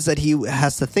comments that he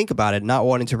has to think about it, not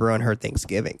wanting to ruin her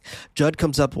Thanksgiving. Judd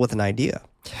comes up with an idea.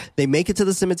 They make it to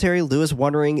the cemetery, Lewis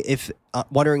wondering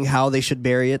how they should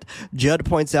bury it. Judd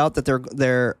points out that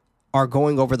they're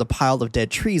going over the pile of dead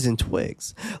trees and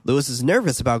twigs. Lewis is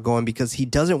nervous about going because he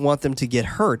doesn't want them to get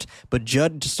hurt, but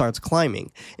Judd starts climbing,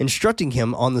 instructing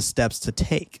him on the steps to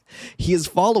take. He is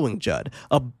following Judd.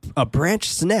 A branch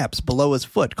snaps below his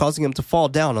foot, causing him to fall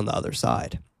down on the other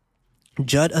side.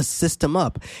 Judd assists him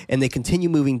up, and they continue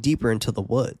moving deeper into the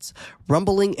woods.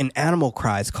 Rumbling and animal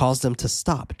cries cause them to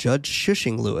stop. Judd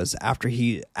shushing Lewis after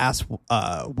he asks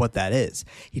what that is.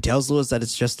 He tells Lewis that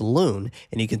it's just a loon,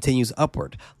 and he continues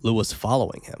upward, Lewis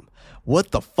following him.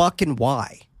 What the fuck and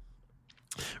why?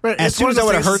 Right, as soon as I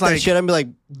would have heard that shit, I'd be like,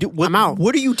 I'm out.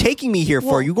 What are you taking me here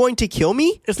for? Are you going to kill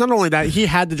me? It's not only that. He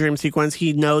had the dream sequence.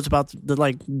 He knows about the,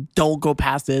 like, don't go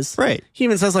past this. Right. He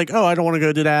even says, like, oh, I don't want to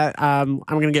go do that. I'm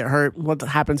going to get hurt. What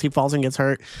happens? He falls and gets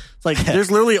hurt. It's like, there's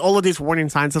literally all of these warning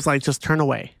signs. It's like, just turn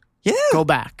away. Yeah. Go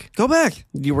back. Go back.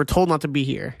 You were told not to be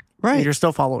here. Right. And you're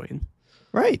still following.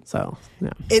 Right. So,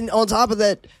 yeah. And on top of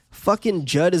that, fucking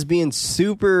Judd is being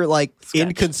super, like,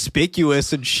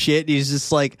 inconspicuous and shit. He's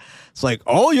just like, it's like,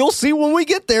 oh, you'll see when we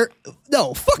get there.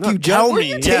 No, fuck you, Judd. Where are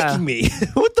you taking me?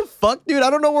 What the fuck, dude? I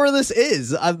don't know where this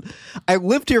is. I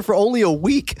lived here for only a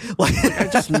week. Like, I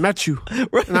just met you.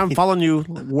 Right. And I'm following you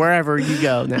wherever you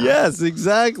go now. Yes,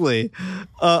 exactly.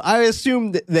 I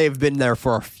assume that they've been there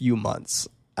for a few months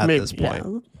at this point.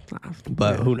 Yeah.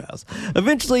 But who knows?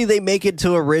 Eventually, they make it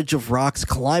to a ridge of rocks,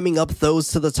 climbing up those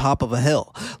to the top of a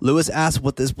hill. Lewis asks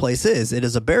what this place is. It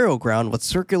is a burial ground with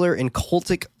circular and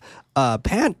cultic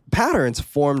patterns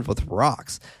formed with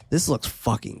rocks. This looks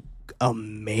fucking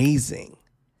amazing.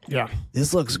 Yeah.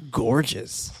 This looks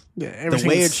gorgeous. Yeah, the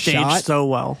way it's staged shot so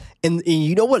well. And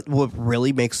you know what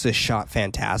really makes this shot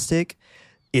fantastic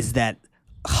is that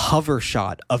hover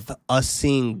shot of us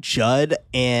seeing Judd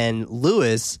and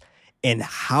Lewis and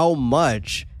how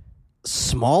much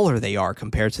smaller they are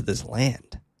compared to this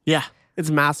land. Yeah, it's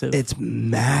massive. It's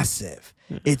massive.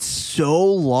 Yeah. It's so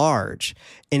large.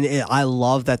 And I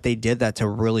love that they did that to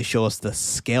really show us the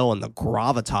scale and the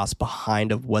gravitas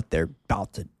behind of what they're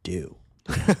about to do.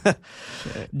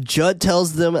 Judd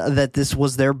tells them that this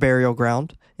was their burial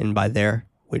ground. And by there,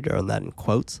 we're doing that in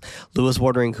quotes. Lewis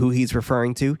wondering who he's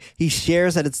referring to. He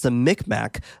shares that it's the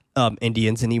Micmac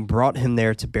Indians, and he brought him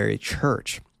there to bury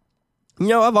Church. You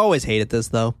know, I've always hated this,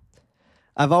 though.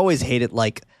 I've always hated,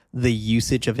 like, the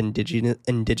usage of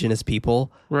indigenous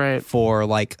people, right, for,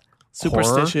 like,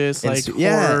 superstitious, horror, like,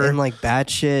 horror. And like bad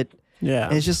shit. Yeah,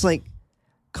 and it's just like,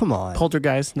 come on,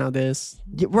 poltergeist nowadays,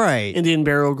 right? Indian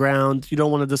burial ground. You don't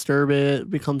want to disturb it.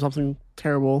 Become something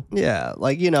terrible. Yeah,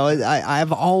 like, you know,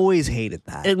 I've always hated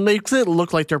that. It makes it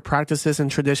look like their practices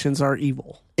and traditions are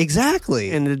evil.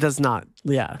 Exactly, and it does not.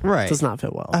 Yeah, right. It does not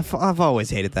fit well. I've always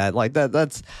hated that. Like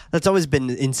that's always been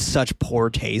in such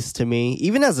poor taste to me,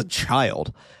 even as a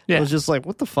child. Yeah, I was just like,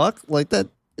 what the fuck, like that.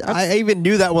 I even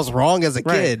knew that was wrong as a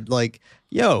kid. Like,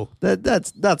 yo,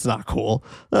 that's not cool.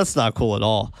 That's not cool at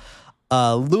all.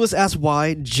 Lewis asks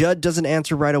why. Judd doesn't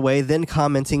answer right away, then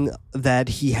commenting that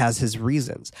he has his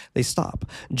reasons. They stop.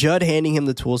 Judd handing him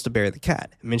the tools to bury the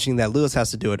cat, mentioning that Lewis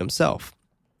has to do it himself.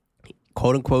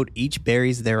 Quote unquote, each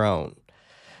buries their own.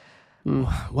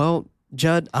 Well,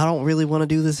 Judd, I don't really want to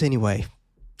do this anyway.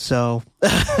 So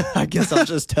I guess I'll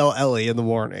just tell Ellie in the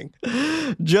morning.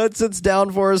 Judd sits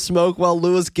down for a smoke while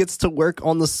Lewis gets to work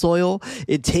on the soil.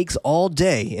 It takes all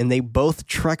day, and they both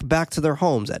trek back to their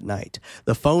homes at night.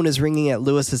 The phone is ringing at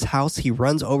Lewis's house. He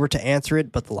runs over to answer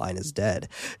it, but the line is dead.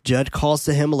 Judd calls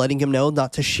to him, letting him know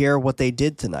not to share what they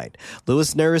did tonight.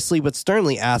 Lewis nervously but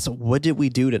sternly asks, "What did we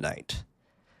do tonight?"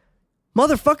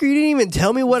 Motherfucker, you didn't even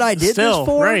tell me what I did this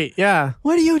for? Right, yeah.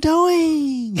 What are you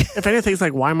doing? If anything, it's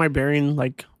like, why am I burying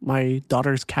like my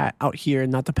daughter's cat out here and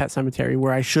not the pet cemetery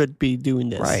where I should be doing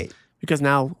this? Right. Because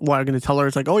now what I'm going to tell her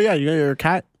is like, oh yeah, you got your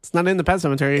cat. It's not in the pet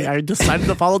cemetery. I decided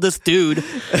to follow this dude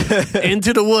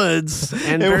into the woods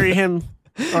and bury him.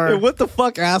 Or what the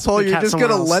fuck, asshole? You're just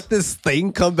gonna let this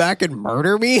thing come back and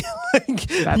murder me?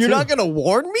 You're not gonna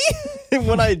warn me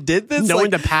when I did this?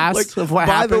 Knowing the past of what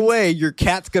happened? By the way, your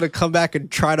cat's gonna come back and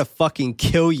try to fucking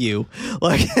kill you.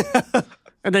 Like,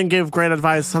 and then give great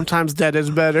advice. Sometimes dead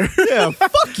is better. Yeah,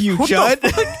 fuck you, Judd.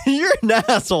 You're an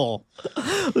asshole.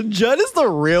 Judd is the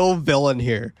real villain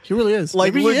here. He really is.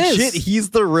 Like, Maybe legit, he's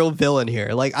the real villain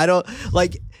here. Like,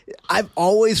 I've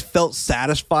always felt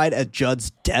satisfied at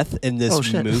Judd's death in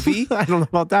this movie. I don't know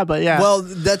about that, but yeah. Well,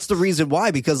 that's the reason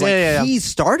why, because he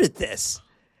started this.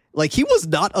 Like, he was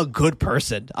not a good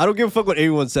person. I don't give a fuck what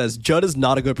anyone says. Judd is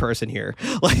not a good person here.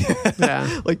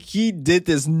 Like he did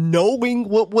this knowing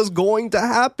what was going to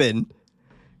happen.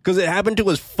 Because it happened to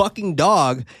his fucking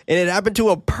dog, and it happened to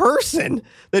a person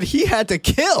that he had to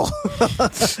kill.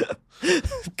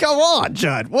 Come on,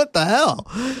 Judd. What the hell?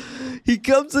 He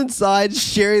comes inside,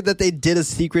 sharing that they did a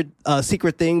secret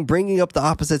thing, bringing up the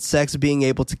opposite sex being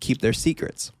able to keep their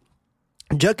secrets.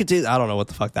 Judd continues. I don't know what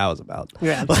the fuck that was about.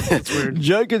 Yeah, that's weird.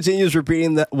 Judd continues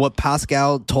repeating what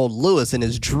Pascal told Lewis in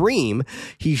his dream.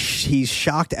 He's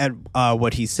shocked at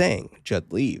what he's saying.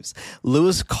 Judd leaves.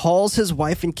 Lewis calls his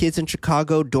wife and kids in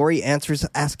Chicago. Dory answers,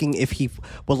 asking if he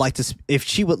would like to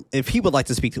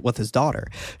speak with his daughter.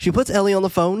 She puts Ellie on the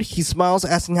phone. He smiles,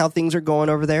 asking how things are going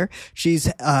over there.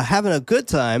 She's having a good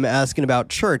time, asking about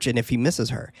church and if he misses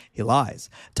her. He lies,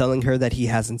 telling her that he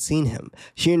hasn't seen him.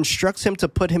 She instructs him to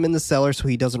put him in the cellar so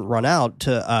he doesn't run out,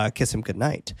 to kiss him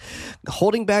goodnight.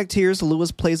 Holding back tears,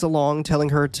 Lewis plays along, telling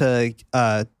her to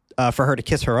for her to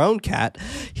kiss her own cat.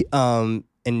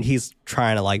 And he's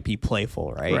trying to be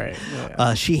playful, right? Right.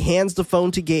 Yeah. She hands the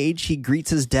phone to Gage. He greets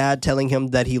his dad, telling him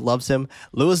that he loves him.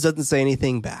 Lewis doesn't say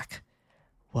anything back.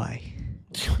 Why?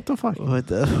 What the fuck?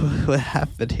 What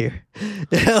happened here?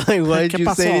 Why did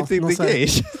you say anything to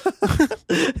Gage?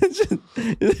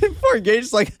 Poor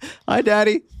Gage's like, "Hi,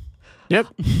 Daddy." Yep.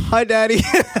 "Hi, Daddy."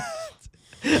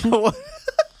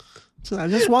 I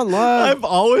just want love. I've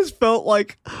always felt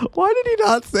like, why did he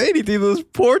not say anything to this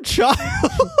poor child?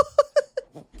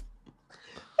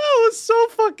 That was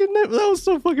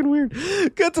so fucking weird.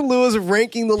 Cut to Lewis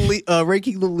raking the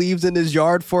leaves in his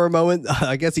yard for a moment.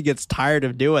 I guess he gets tired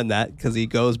of doing that because he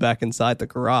goes back inside the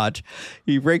garage.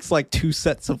 He rakes 2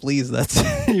 sets of leaves.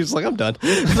 He's like, "I'm done.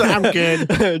 I'm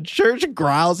good." Church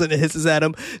growls and hisses at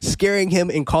him, scaring him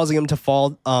and causing him to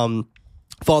fall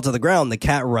to the ground. The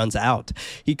cat runs out.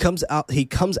 He comes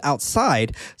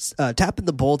outside, tapping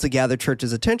the bowl to gather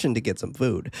Church's attention to get some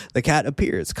food. The cat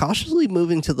appears, cautiously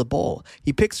moving to the bowl.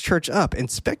 He picks Church up,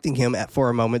 inspecting him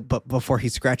for a moment, but before he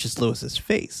scratches Lewis's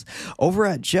face. Over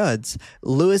at Judd's,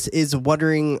 Lewis is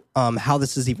wondering how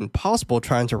this is even possible,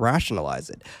 trying to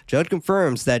rationalize it. Judd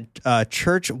confirms that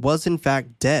Church was in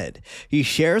fact dead. He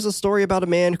shares a story about a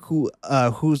man who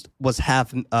was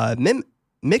half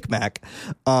Micmac,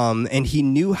 and he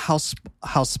knew how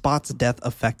Spot's death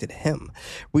affected him.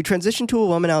 We transition to a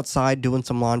woman outside doing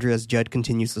some laundry as Judd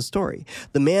continues the story.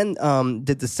 The man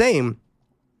did the same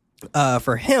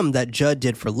for him that Judd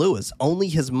did for Lewis. Only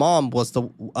his mom was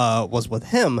with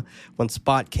him when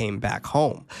Spot came back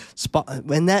home.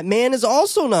 And that man is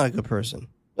also not a good person.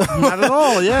 Not at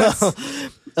all. Yes.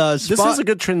 This is a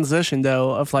good transition,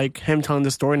 though, of him telling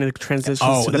the story and it transitions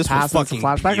to the past and the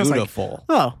flashback. Beautiful.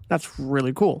 Oh, that's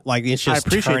really cool. It's just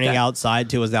turning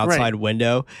outside to his outside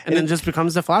window, and then just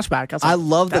becomes the flashback. I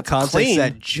love the context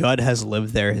that Judd has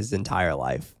lived there his entire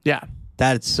life. Yeah,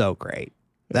 that's so great.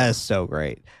 That is so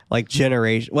great.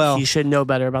 Generation. Well, he should know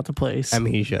better about the place. I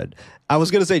mean, he should. I was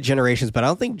gonna say generations, but I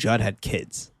don't think Judd had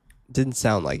kids. Didn't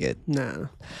sound like it. No.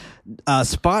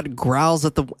 Spot growls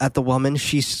at the woman.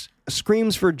 She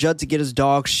screams for Judd to get his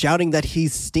dog, shouting that he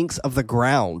stinks of the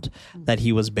ground that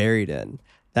he was buried in.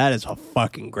 That is a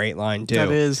fucking great line, too.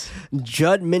 That is.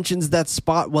 Judd mentions that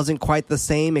Spot wasn't quite the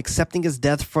same, accepting his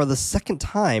death for the second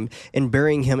time and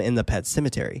burying him in the pet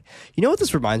cemetery. You know what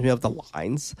this reminds me of? The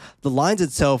lines? The lines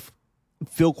itself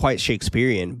feel quite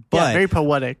Shakespearean, but very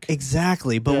poetic.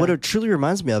 Exactly. But what it truly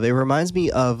reminds me of, it reminds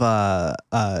me of that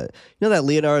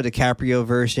Leonardo DiCaprio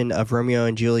version of Romeo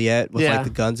and Juliet with like the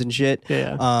guns and shit.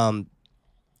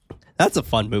 That's a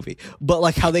fun movie. But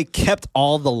like how they kept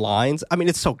all the lines. I mean,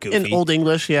 it's so goofy. In Old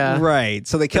English, Right.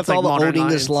 So they kept all the Old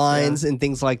English lines yeah. and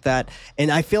things like that.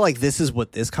 And I feel like this is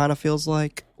what this kind of feels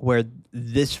like, where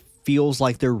this feels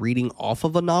like they're reading off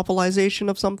of a novelization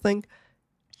of something.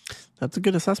 That's a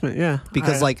good assessment, yeah.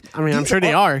 Because I'm sure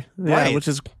they are. Yeah, right. which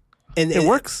is... And it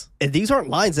works. And these aren't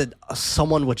lines that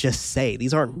someone would just say.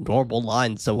 These aren't normal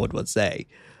lines someone would say.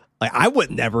 Like, I would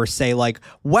never say, like,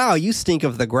 wow, you stink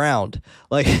of the ground.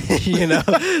 Like,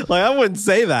 like, I wouldn't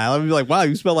say that. I'd be like, wow,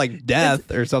 you smell like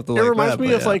death or something like that. It reminds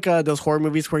me of, like, those horror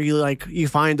movies where you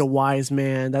find a wise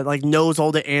man that, like, knows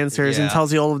all the answers and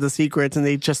tells you all of the secrets, and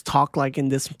they just talk, like, in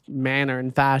this manner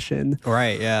and fashion.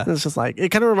 Right, yeah. And it's just, like, it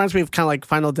kind of reminds me of kind of, like,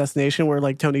 Final Destination, where,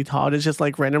 like, Tony Todd is just,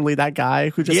 like, randomly that guy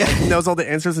who just like, knows all the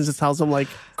answers and just tells them, like,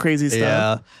 crazy stuff.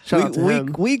 Yeah. Shout out to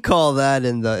him. We call that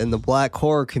in the black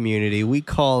horror community, we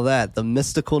call that the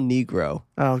mystical Negro.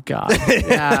 Oh God,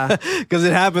 yeah, because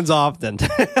it happens often.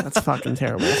 That's fucking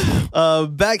terrible.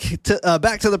 Back to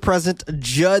the present.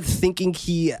 Judd thinking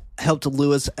he helped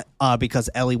Lewis because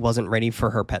Ellie wasn't ready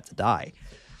for her pet to die.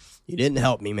 You didn't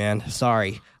help me, man.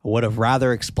 Sorry. I would have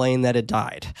rather explained that it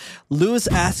died. Lewis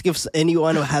asks if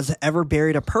anyone has ever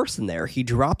buried a person there. He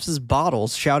drops his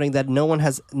bottles, shouting that no one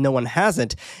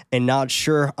hasn't, and not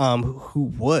sure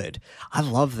who would. I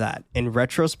love that. In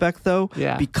retrospect, though,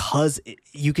 because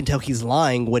you can tell he's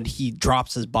lying when he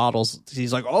drops his bottles.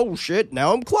 He's like, "Oh shit!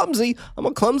 Now I'm clumsy. I'm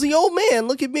a clumsy old man.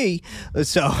 Look at me."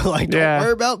 So don't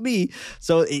worry about me.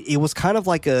 So it was kind of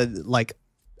like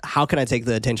how can I take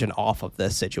the attention off of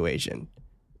this situation?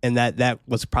 And that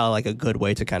was probably like a good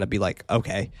way to kind of be like,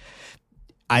 okay,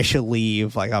 I should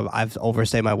leave. Like I've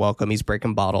overstayed my welcome. He's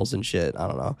breaking bottles and shit. I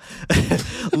don't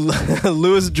know.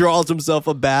 Lewis draws himself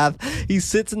a bath. He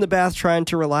sits in the bath trying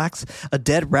to relax. A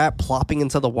dead rat plopping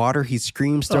into the water. He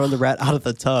screams, throwing the rat out of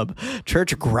the tub.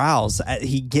 Church growls.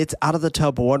 He gets out of the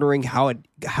tub, wondering how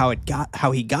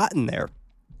he got in there.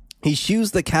 He shoos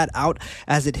the cat out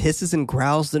as it hisses and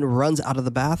growls, then runs out of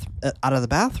the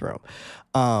bathroom.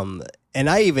 And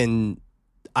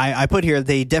I put here,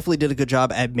 they definitely did a good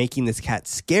job at making this cat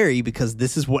scary, because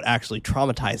this is what actually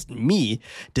traumatized me,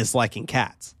 disliking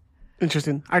cats.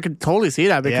 Interesting. I could totally see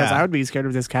that, because I would be scared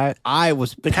of this cat. I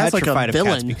was petrified of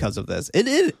cats because of this.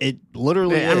 It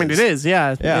literally is. I mean, it is,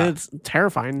 yeah. It's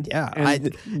terrifying. Yeah.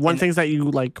 And one thing that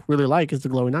you really like is the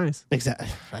glowing eyes. Exactly.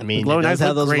 I mean, glowing eyes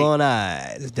have those glowing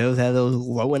eyes. It does have those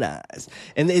glowing eyes.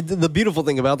 And the beautiful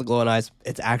thing about the glowing eyes,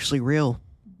 it's actually real.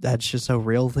 That's just a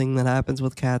real thing that happens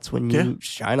with cats when you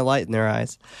shine a light in their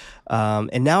eyes.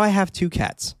 And now I have 2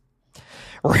 cats.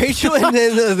 Rachel and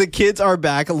then the kids are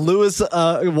back. Lewis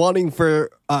waiting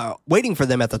for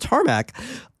them at the tarmac.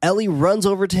 Ellie runs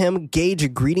over to him,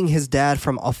 Gage greeting his dad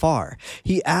from afar.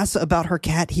 He asks about her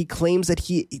cat. He claims that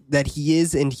he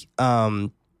is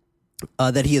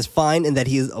fine and that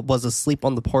he was asleep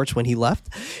on the porch when he left.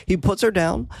 He puts her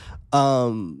down.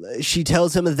 She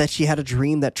tells him that she had a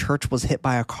dream that Church was hit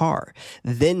by a car.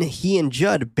 Then he and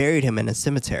Judd buried him in a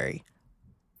cemetery.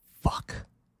 Fuck.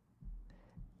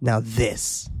 Now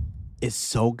this is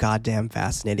so goddamn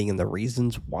fascinating, and the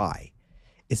reasons why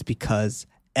is because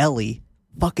Ellie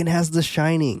fucking has The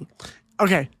Shining.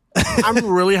 Okay. I'm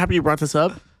really happy you brought this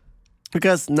up,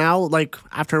 because now, like,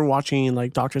 after watching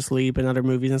like Doctor Sleep and other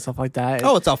movies and stuff like that,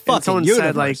 it's a fucking universe.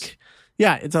 Said, like,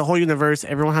 yeah, it's a whole universe.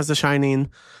 Everyone has The Shining.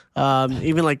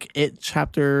 Even like It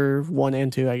Chapter 1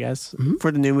 and 2, I guess. Mm-hmm.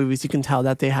 For the new movies, you can tell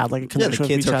that they have like a connection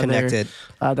with each other. Connected.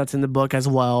 That's in the book as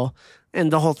well. And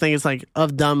the whole thing is like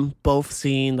of them both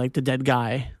seeing like the dead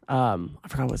guy. I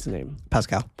forgot what's his name.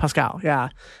 Pascal. Yeah.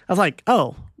 I was like,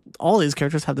 oh, all these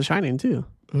characters have The Shining too.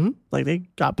 Mm-hmm. Like they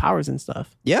got powers and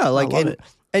stuff. Yeah, like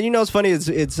and you know what's funny is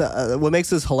it's what makes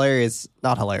this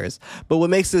not hilarious, but what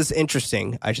makes this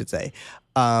interesting, I should say,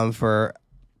 for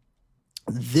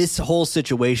this whole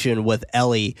situation with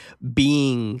Ellie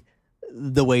being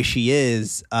the way she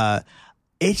is,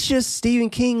 it's just Stephen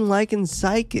King liking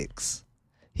psychics.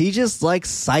 He just likes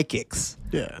psychics.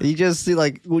 Yeah. You just see,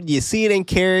 like, you see it in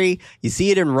Carrie, you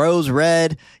see it in Rose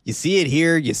Red, you see it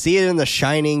here, you see it in The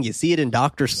Shining, you see it in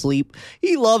Doctor Sleep.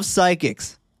 He loves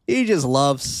psychics. He just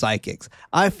loves psychics.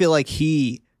 I feel like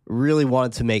he really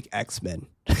wanted to make X-Men.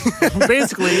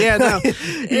 Basically, yeah, no.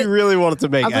 He really wanted to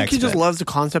make X-Men. I think he just loves the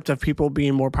concept of people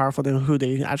being more powerful than who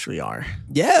they actually are.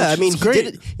 Yeah, I mean,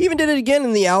 he even did it again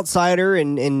in The Outsider,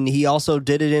 and he also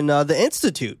did it in The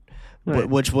Institute, right,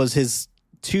 which was his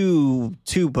two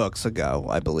books ago,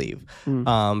 I believe,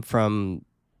 from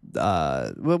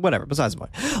whatever. Besides the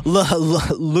point,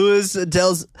 Lewis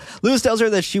tells her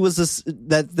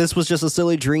that this was just a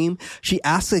silly dream. She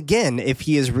asks again if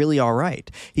he is really all right.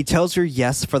 He tells her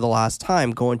yes for the last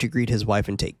time, going to greet his wife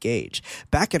and take Gage.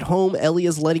 Back at home, Ellie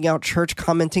is letting out Church,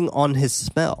 commenting on his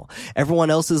smell. Everyone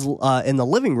else is in the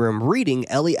living room reading.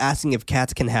 Ellie asking if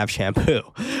cats can have shampoo.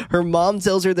 Her mom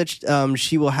tells her that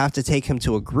she will have to take him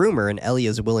to a groomer, and Ellie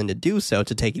is willing to do so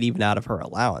to take it even out of her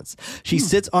allowance. She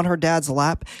sits on her dad's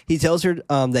lap. He tells her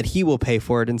that he will pay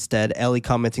for it instead, Ellie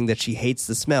commenting that she hates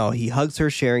the smell. He hugs her,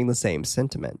 sharing the same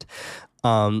sentiment.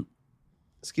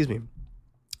 Excuse me.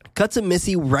 Cut to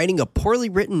Missy writing a poorly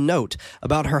written note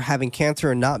about her having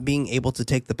cancer and not being able to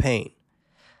take the pain.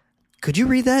 Could you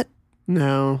read that?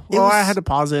 No. I had to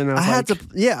pause it. And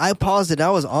I paused it.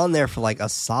 I was on there for like a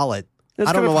solid.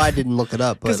 I don't know why I didn't look it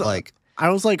up, but like. I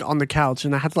was like on the couch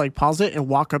and I had to like pause it and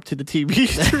walk up to the TV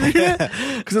to read it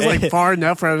because it's like far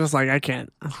enough where I was just like, I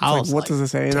can't. I was like, what does it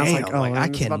say? And I was like, oh, I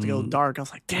can't. It's about to go dark. I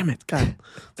was like, damn it, God.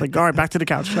 It's like, all right, back to the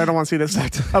couch. I don't want to see this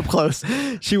up close.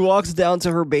 She walks down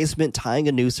to her basement, tying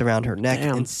a noose around her neck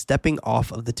and stepping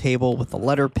off of the table with a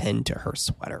letter pinned to her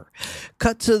sweater.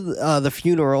 Cut to the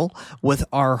funeral with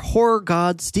our horror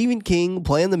god Stephen King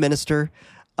playing the minister,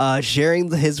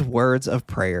 sharing his words of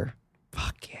prayer.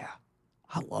 Fuck yeah.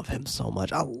 I love him so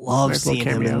much. I love seeing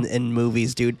him in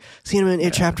movies, dude. Seeing him in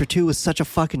It Chapter 2 was such a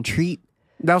fucking treat.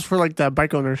 That was for like the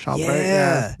bike owner shop, right?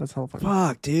 Yeah. That's hella fun.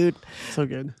 Fuck, dude. So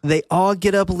good. They all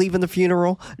get up, leaving the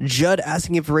funeral. Judd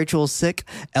asking if Rachel is sick.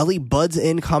 Ellie buds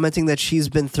in, commenting that she's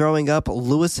been throwing up.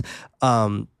 Lewis,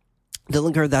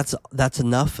 telling her that's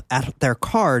enough. At their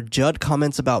car, Judd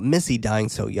comments about Missy dying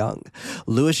so young.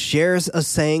 Lewis shares a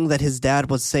saying that his dad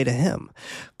would say to him,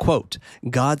 quote,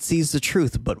 God sees the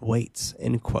truth but waits,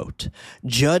 end quote.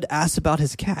 Judd asks about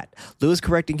his cat. Lewis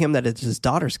correcting him that it's his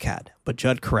daughter's cat, but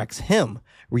Judd corrects him,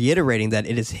 reiterating that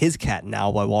it is his cat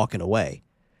now by walking away.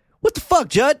 What the fuck,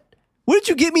 Judd? What did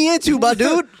you get me into, my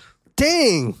dude?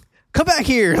 Dang. Come back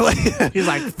here. He's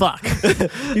like, fuck.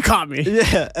 You caught me.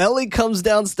 Yeah. Ellie comes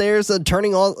downstairs and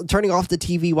turning off the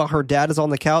TV while her dad is on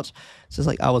the couch. She's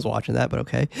like, I was watching that, but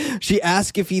okay. She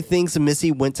asks if he thinks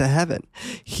Missy went to heaven.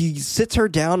 He sits her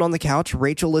down on the couch,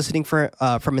 Rachel listening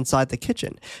from inside the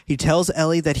kitchen. He tells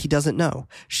Ellie that he doesn't know,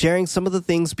 sharing some of the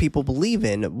things people believe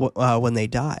in when they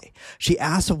die. She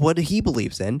asks what he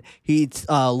believes in. He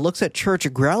looks at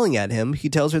Church growling at him. He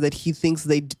tells her that he thinks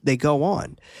they go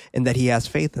on and that he has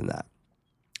faith in that.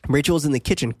 Rachel is in the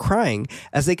kitchen crying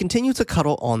as they continue to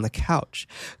cuddle on the couch.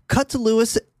 Cut to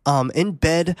Lewis in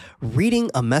bed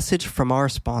reading a message from our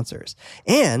sponsors.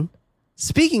 And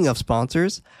speaking of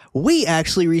sponsors, we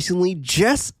actually recently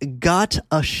just got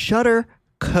a Shudder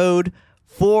code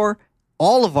for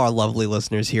all of our lovely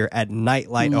listeners here at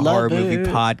Nightlight, a horror movie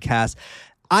podcast.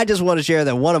 I just want to share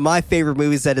that one of my favorite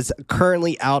movies that is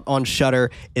currently out on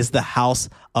Shudder is The House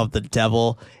of the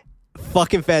Devil.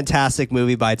 Fucking fantastic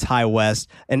movie by Ty West,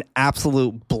 an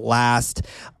absolute blast.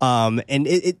 And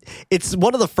it's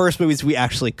one of the first movies we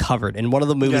actually covered, and one of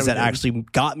the movies that actually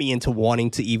got me into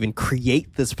wanting to even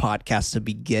create this podcast to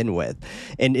begin with.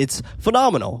 And it's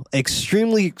phenomenal,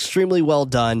 extremely, extremely well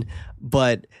done.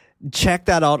 But check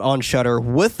that out on Shudder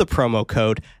with the promo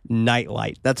code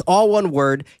Nightlight. That's all one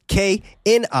word: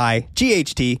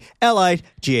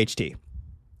 KNIGHTLIGHT.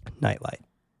 Nightlight.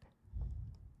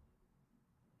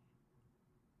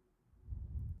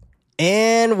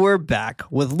 And we're back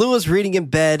with Lewis reading in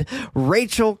bed,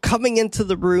 Rachel coming into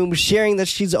the room, sharing that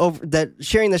she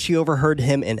overheard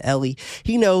him and Ellie.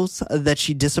 He knows that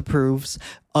she disapproves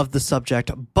of the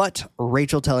subject, but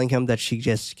Rachel telling him that she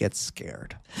just gets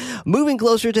scared. Moving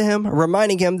closer to him,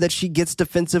 reminding him that she gets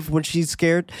defensive when she's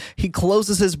scared, he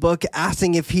closes his book,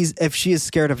 asking if she is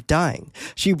scared of dying.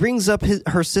 She brings up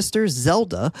her sister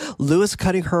Zelda, Lewis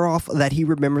cutting her off that he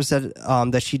remembers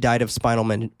that she died of spinal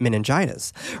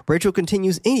meningitis. Rachel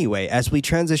continues anyway as we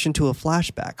transition to a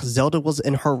flashback. Zelda was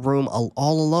in her room all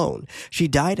alone. She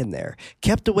died in there,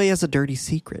 kept away as a dirty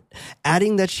secret,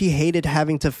 adding that she hated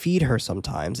having to feed her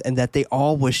sometimes and that they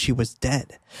all wish she was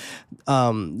dead.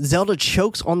 Zelda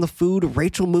chokes on the food,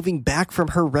 Rachel moving back from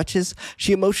her wretches.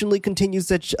 She emotionally continues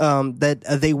that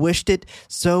they wished it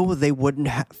so they wouldn't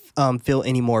feel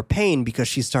any more pain because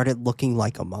she started looking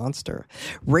like a monster.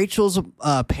 Rachel's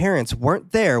parents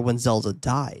weren't there when Zelda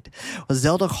died.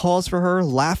 Zelda calls for her,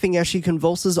 laughing as she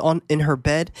convulses in her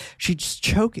bed. She's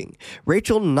choking.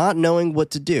 Rachel not knowing what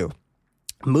to do.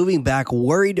 moving back,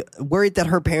 worried that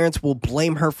her parents will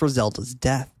blame her for Zelda's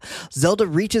death. Zelda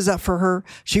reaches out for her.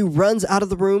 She runs out of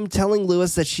the room, telling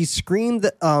Lewis that she screamed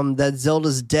that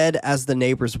Zelda's dead as the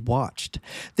neighbors watched.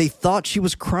 They thought she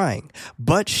was crying,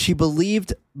 but she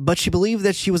believed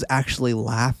that she was actually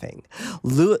laughing.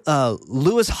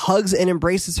 Lewis hugs and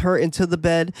embraces her into the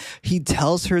bed. He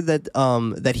tells her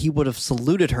that he would have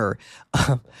saluted her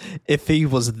if he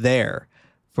was there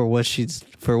for what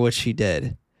she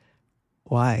did.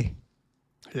 Why?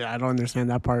 Yeah, I don't understand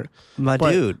that part.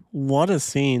 Dude. What a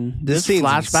scene. This scene's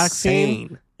flashback insane.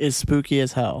 scene is spooky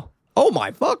as hell. Oh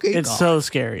my fucking It's God. so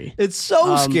scary. It's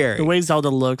so scary. The way Zelda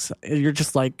looks, you're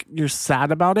just like, you're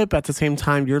sad about it, but at the same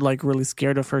time, you're like really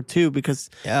scared of her too, because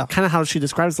kind of how she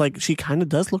describes, like, she kind of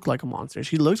does look like a monster.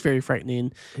 She looks very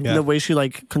frightening. And the way she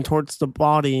like contorts the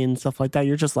body and stuff like that,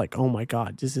 you're just like, oh my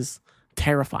God, this is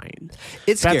terrifying.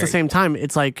 It's but scary. at the same time,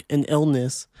 it's like an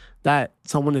illness that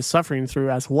someone is suffering through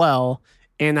as well.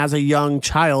 And as a young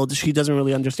child, she doesn't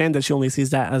really understand that. She only sees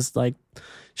that as like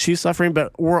she's suffering,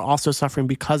 but we're also suffering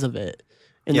because of it.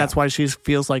 And that's why she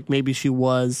feels like maybe she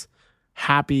was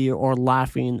happy or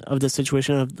laughing of the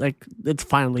situation of like, it's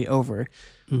finally over.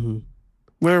 Mm-hmm.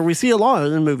 Where we see a lot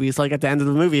in movies, like at the end of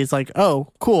the movie, it's like,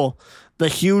 oh, cool. The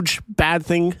huge bad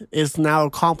thing is now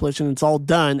accomplished and it's all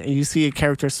done. And you see a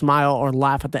character smile or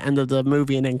laugh at the end of the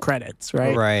movie and then credits,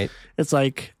 right? Right. It's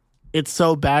like, it's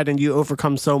so bad and you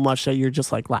overcome so much that you're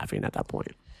just like laughing at that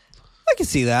point. I can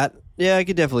see that. Yeah, I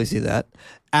could definitely see that.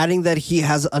 Adding that he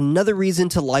has another reason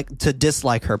to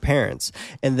dislike her parents,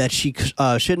 and that she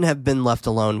shouldn't have been left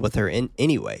alone with her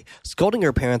anyway, scolding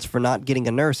her parents for not getting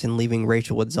a nurse and leaving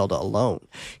Rachel with Zelda alone.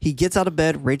 He gets out of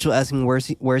bed, Rachel asking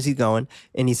where's he going,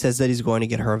 and he says that he's going to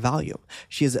get her a Valium.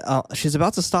 She's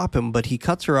about to stop him, but he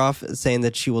cuts her off, saying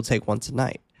that she will take one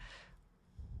tonight.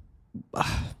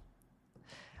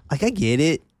 Like, I get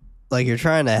it. Like, you're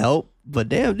trying to help, but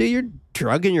damn, dude, you're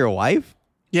drugging your wife?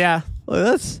 Yeah. Like,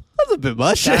 that's a bit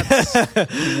much. That's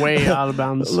way out of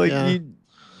bounds. Like,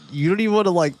 you don't even want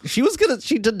to, like, she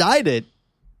denied it.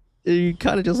 You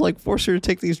kind of just, like, force her to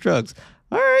take these drugs.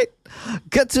 All right.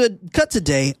 Cut to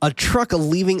day. A truck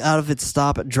leaving out of its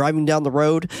stop, driving down the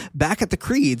road. Back at the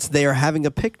Creeds, they are having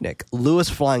a picnic. Lewis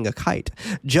flying a kite.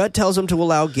 Judd tells him to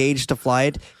allow Gage to fly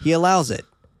it. He allows it.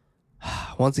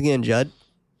 Once again, Judd.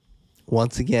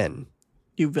 Once again.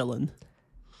 You villain.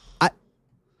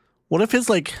 What if his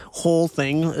like whole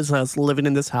thing is us living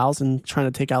in this house and trying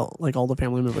to take out like all the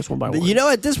family members one by one? You know,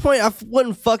 at this point, I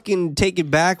wouldn't fucking take it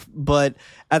back, but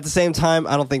at the same time,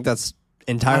 I don't think that's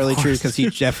entirely true because he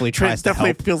definitely tries to help.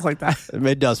 It definitely feels like that.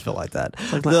 It does feel like that.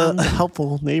 Like I'm the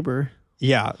helpful neighbor.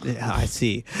 Yeah, I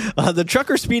see. The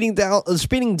trucker speeding down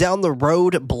the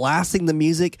road, blasting the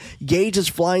music. Gage is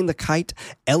flying the kite.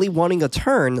 Ellie wanting a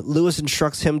turn. Lewis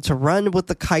instructs him to run with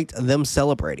the kite, them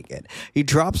celebrating it. He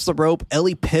drops the rope.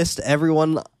 Ellie pissed.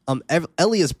 Everyone.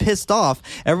 Ellie is pissed off.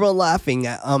 Everyone laughing.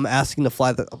 Asking to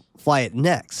fly it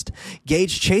next.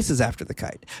 Gage chases after the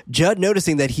kite. Judd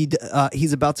noticing that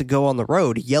he's about to go on the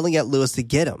road, yelling at Lewis to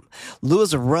get him.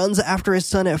 Lewis runs after his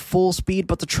son at full speed,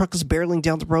 but the truck is barreling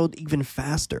down the road even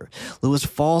faster. Lewis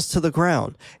falls to the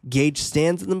ground. Gage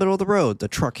stands in the middle of the road, the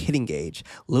truck hitting Gage.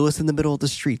 Lewis in the middle of the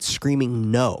street screaming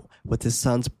no with his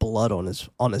son's blood on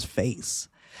his face.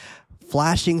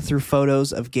 Flashing through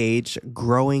photos of Gage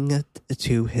growing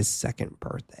to his second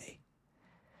birthday.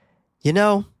 You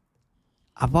know,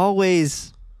 I've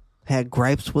always had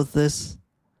gripes with this,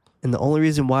 and the only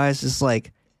reason why is just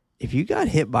like, if you got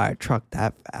hit by a truck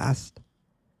that fast,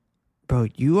 bro,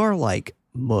 you are like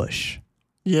mush.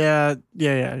 Yeah.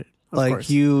 Like course.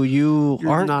 you You're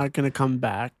aren't not gonna come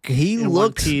back. He in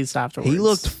looked one piece afterwards. He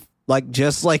looked like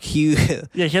just like he.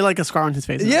 Yeah, he had like a scar on his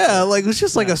face. Yeah, like it was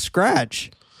just like a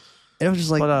scratch. And it was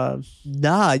just like,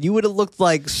 nah, you would have looked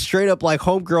like straight up like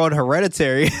homegirl in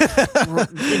Hereditary.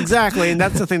 Exactly. And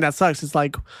that's the thing that sucks. It's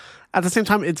like, at the same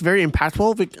time, it's very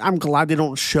impactful. I'm glad they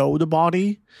don't show the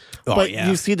body. But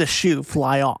you see the shoe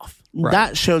fly off. Right.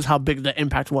 That shows how big the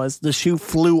impact was. The shoe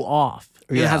flew off.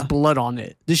 Yeah. It has blood on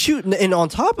it. The shoe, and on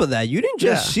top of that, you didn't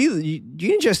just see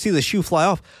the shoe fly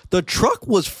off. The truck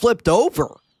was flipped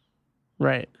over.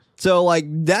 Right. So, like,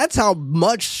 that's how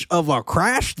much of a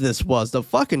crash this was. The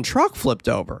fucking truck flipped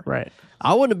over. Right.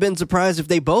 I wouldn't have been surprised if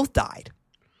they both died.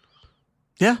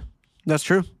 Yeah, that's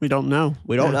true. We don't know.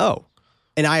 We don't know.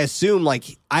 And I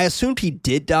assumed he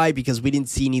did die because we didn't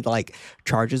see any, like,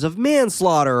 charges of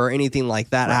manslaughter or anything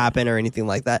like that happen or anything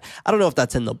like that. I don't know if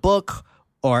that's in the book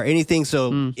or anything.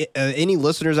 So, any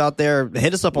listeners out there,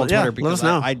 hit us up on Twitter because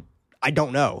let us know. I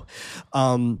don't know.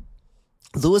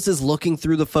 Lewis is looking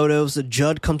through the photos.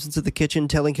 Judd comes into the kitchen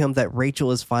telling him that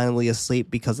Rachel is finally asleep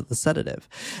because of the sedative.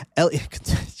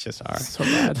 It's just hard. So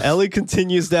bad. Ellie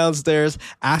continues downstairs,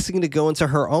 asking to go into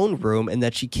her own room and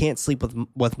that she can't sleep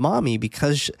with mommy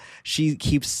because she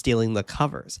keeps stealing the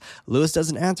covers. Lewis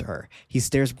doesn't answer her. He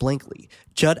stares blankly.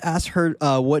 Judd asks her,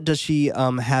 what does she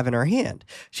have in her hand?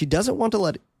 She doesn't want to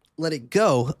let it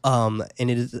go, and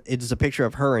it is a picture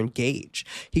of her and Gage.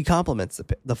 He compliments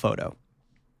the photo.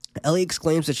 Ellie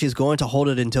exclaims that she's going to hold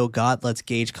it until God lets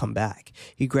Gage come back.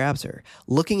 He grabs her,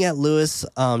 looking at Lewis,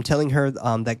 telling her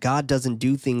that God doesn't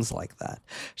do things like that.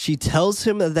 She tells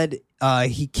him that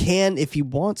he can if he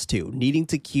wants to, needing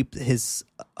to keep his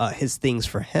things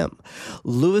for him.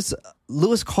 Lewis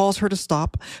calls her to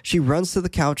stop. She runs to the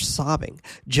couch sobbing.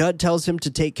 Judd tells him to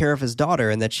take care of his daughter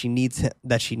and that she needs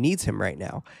him right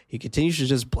now. He continues to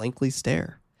just blankly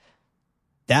stare.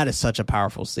 That is such a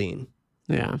powerful scene.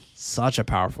 Yeah. Such a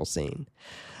powerful scene.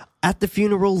 At the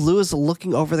funeral, Lewis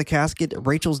looking over the casket,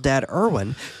 Rachel's dad,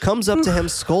 Erwin, comes up to him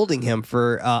scolding him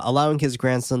for allowing his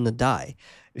grandson to die.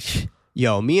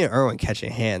 Yo, me and Erwin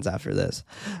catching hands after this.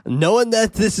 Knowing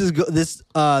that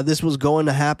this was going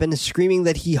to happen, screaming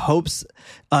that he hopes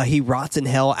he rots in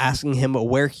hell, asking him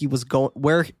where he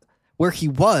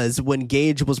was when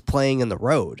Gage was playing in the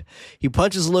road. He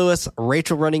punches Lewis,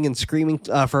 Rachel running and screaming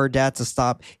for her dad to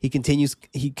stop. He continues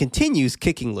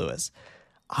kicking Lewis.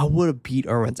 I would have beat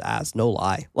Erwin's ass, no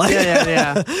lie. Like,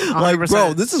 yeah. like,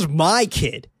 bro, this is my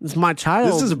kid. It's my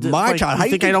child. This is my child. How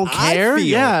you think I don't care?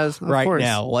 Yes, right course.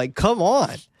 now. Like, come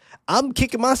on. I'm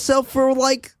kicking myself for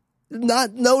like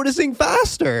not noticing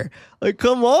faster. Like,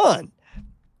 come on.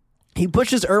 He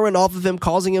pushes Erwin off of him,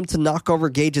 causing him to knock over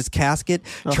Gage's casket.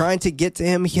 Trying to get to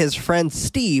him, his friend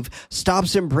Steve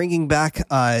stops him, bringing him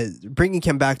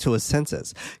back to his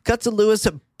senses. Cut to Lewis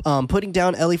putting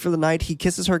down Ellie for the night. He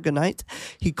kisses her goodnight.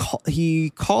 He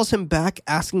calls him back,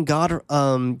 asking God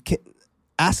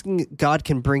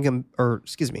can bring him,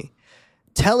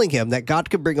 telling him that God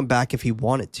could bring him back if he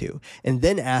wanted to, and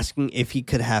then asking if he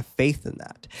could have faith in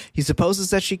that. He supposes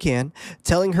that she can,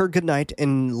 telling her goodnight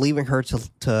and leaving her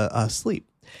to sleep.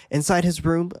 Inside his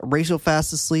room, Rachel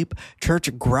fast asleep,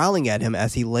 Church growling at him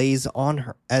as he lays on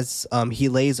her.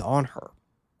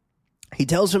 He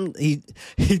tells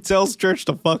Church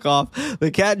to fuck off.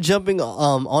 The cat jumping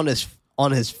on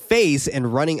his face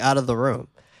and running out of the room.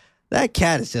 That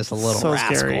cat is just a little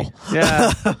rascal. Scary.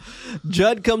 Yeah.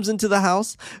 Judd comes into the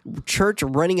house, Church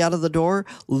running out of the door.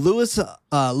 Lewis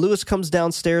comes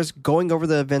downstairs, going over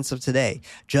the events of today.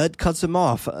 Judd cuts him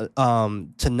off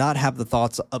to not have the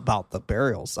thoughts about the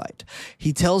burial site.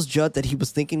 He tells Judd that he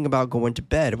was thinking about going to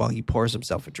bed while he pours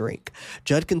himself a drink.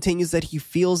 Judd continues that he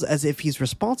feels as if he's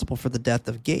responsible for the death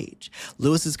of Gage.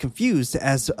 Lewis is confused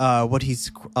as what he's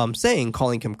saying,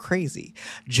 calling him crazy.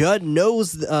 Judd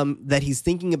knows that he's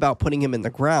thinking about putting him in the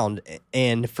ground,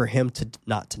 and for him to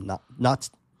not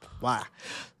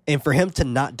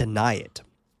deny it.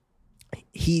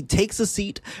 He takes a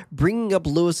seat, bringing up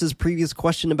Lewis's previous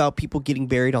question about people getting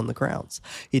buried on the grounds.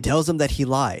 He tells him that he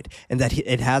lied and that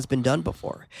it has been done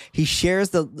before. He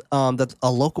shares that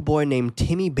a local boy named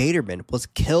Timmy Baderman was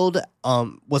killed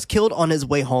on his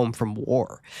way home from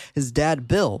war. His dad,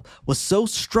 Bill, was so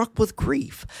struck with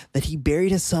grief that he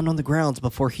buried his son on the grounds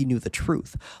before he knew the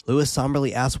truth. Lewis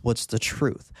somberly asks, "What's the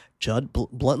truth?" Judd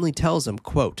bluntly tells him,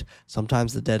 quote,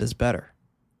 "Sometimes the dead is better."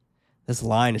 This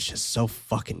line is just so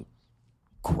fucking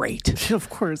great. Of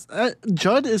course.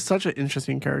 Judd is such an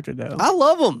interesting character, though. I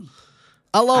love him.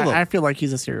 I feel like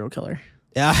he's a serial killer.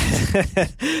 Yeah.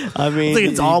 I mean, I think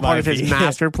it's all part of his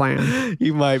master plan. He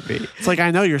might be. It's like,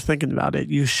 I know you're thinking about it.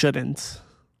 You shouldn't.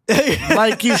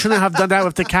 Like, you shouldn't have done that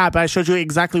with the cat, but I showed you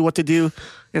exactly what to do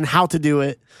and how to do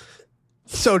it.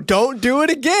 So don't do it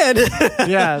again.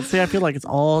 Yeah, see, I feel like it's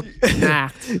all an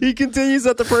act. He continues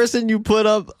that the person you put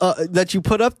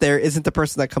up there isn't the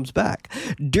person that comes back.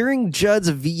 During Judd's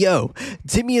VO,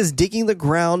 Timmy is digging the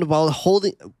ground while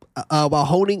holding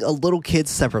a little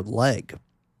kid's severed leg.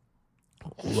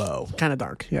 Whoa. Kind of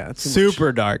dark. Yeah. It's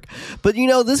super dark. But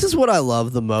this is what I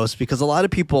love the most, because a lot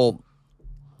of people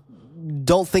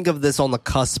don't think of this on the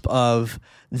cusp of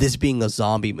this being a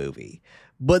zombie movie.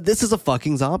 But this is a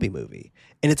fucking zombie movie.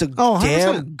 And it's a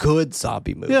damn good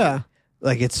zombie movie. Yeah.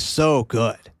 Like, it's so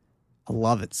good. I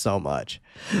love it so much.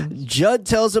 Judd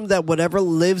tells him that whatever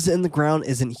lives in the ground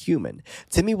isn't human.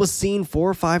 Timmy was seen 4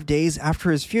 or 5 days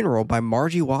after his funeral by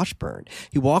Margie Washburn.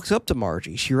 He walks up to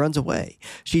Margie. She runs away.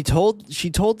 She told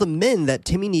the men that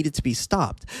Timmy needed to be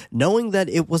stopped, knowing that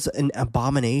it was an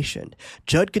abomination.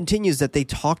 Judd continues that they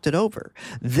talked it over,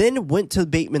 then went to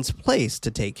Bateman's place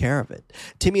to take care of it.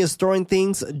 Timmy is throwing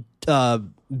things.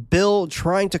 Bill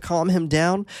trying to calm him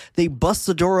down. They bust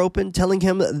the door open, telling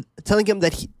him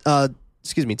that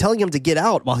telling him to get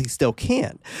out while he still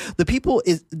can. The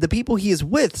people he is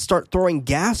with start throwing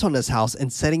gas on his house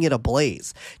and setting it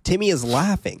ablaze. Timmy is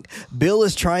laughing. Bill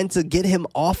is trying to get him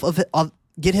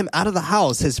get him out of the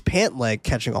house, his pant leg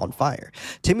catching on fire.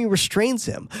 Timmy restrains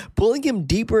him, pulling him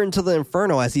deeper into the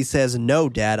inferno as he says, "No,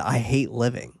 Dad, I hate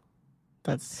living."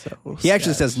 That's so He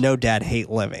actually says, "No, Dad, hate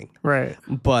living." Right.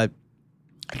 But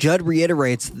Judd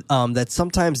reiterates that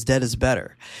sometimes dead is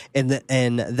better, and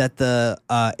that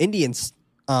the Indians,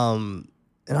 and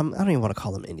I don't even want to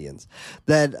call them Indians,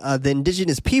 that the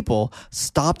indigenous people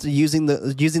stopped using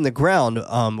the ground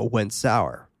went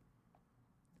sour.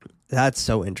 That's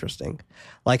so interesting.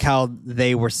 Like how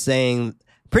they were saying,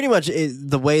 pretty much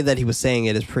the way that he was saying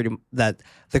it is that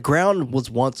the ground was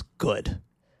once good,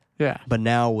 yeah, but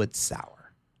now it's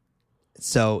sour.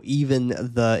 So even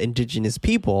the indigenous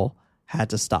people had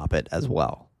to stop it as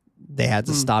well. They had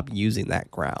to stop using that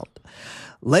ground.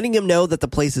 Letting him know that the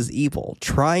place is evil,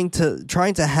 trying to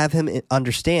have him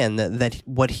understand that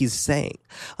what he's saying.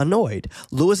 Annoyed,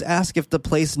 Lewis asks if the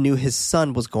place knew his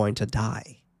son was going to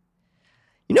die.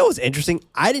 You know what's interesting?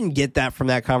 I didn't get that from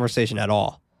that conversation at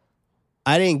all.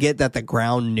 I didn't get that the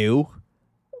ground knew,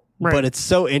 but it's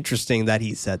so interesting that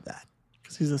he said that.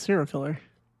 Because he's a serial killer.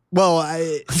 Well,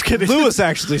 Lewis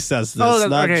actually says this,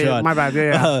 not okay, Judd. My bad.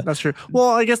 Yeah, that's true. Well,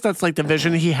 I guess that's like the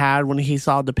vision he had when he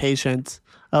saw the patient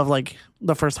of like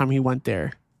the first time he went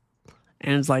there.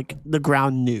 And it's like the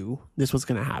ground knew this was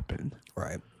going to happen.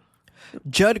 Right.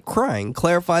 Judd, crying,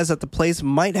 clarifies that the place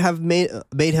might have made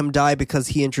him die because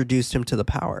he introduced him to the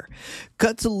power.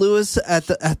 Cut to Lewis at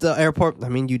the airport. I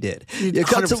mean, you did.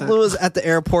 Cut to Lewis at the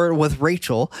airport with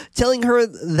Rachel, telling her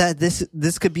that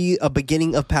this could be a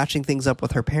beginning of patching things up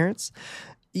with her parents.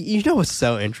 You know what's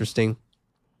so interesting?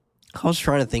 I was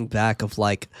trying to think back of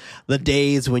like the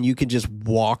days when you could just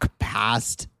walk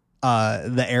past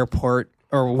the airport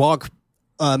or walk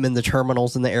in the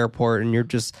terminals in the airport and you're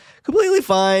just completely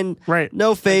fine. Right.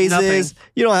 No phases. Nothing.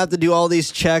 You don't have to do all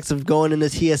these checks of going into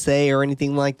TSA or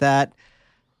anything like that.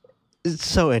 It's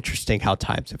so interesting how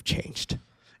times have changed.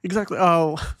 Exactly.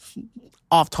 Oh,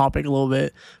 off topic a little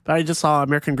bit, but I just saw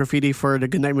American Graffiti for the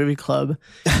Goodnight Movie Club.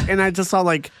 And I just saw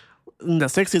like in the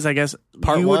 60s, I guess,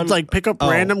 you would like pick up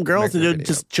random girls and they'd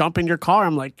just jump in your car.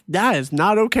 I'm like, that is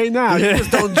not okay now. You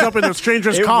just don't jump in a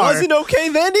stranger's car. It wasn't okay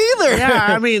then either. Yeah,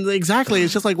 I mean, exactly.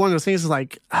 It's just like one of those things is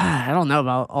like, I don't know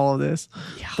about all of this.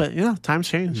 Yeah. But yeah, times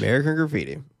change. American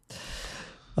Graffiti.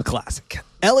 A classic.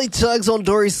 Ellie tugs on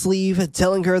Dory's sleeve,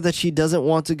 telling her that she doesn't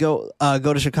want to go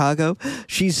to Chicago.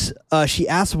 She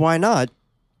asks why not.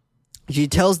 She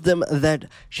tells them that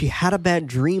she had a bad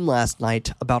dream last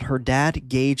night about her dad,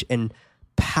 Gage, and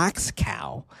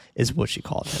Pascal is what she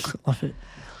called him. Love it.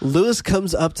 Lewis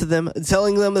comes up to them,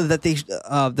 telling them that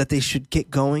they should get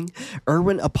going.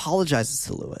 Irwin apologizes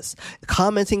to Lewis,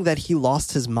 commenting that he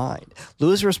lost his mind.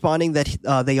 Lewis responding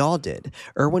that they all did.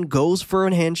 Irwin goes for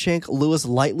a handshake, Lewis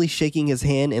lightly shaking his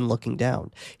hand and looking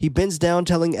down. He bends down,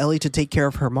 telling Ellie to take care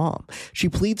of her mom. She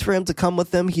pleads for him to come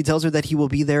with them. He tells her that he will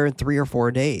be there in 3 or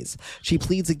 4 days. She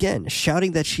pleads again,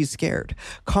 shouting that she's scared.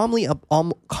 Calmly,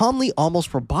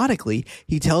 almost robotically,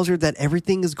 he tells her that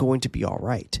everything is going to be all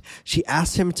right. She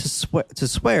asks him to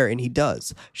swear, and he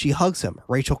does. She hugs him.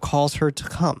 Rachel calls her to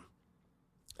come.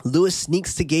 Lewis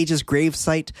sneaks to Gage's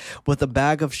gravesite with a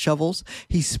bag of shovels.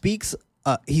 He speaks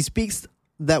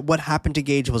that what happened to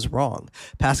Gage was wrong.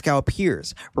 Pascal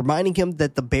appears, reminding him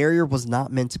that the barrier was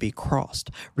not meant to be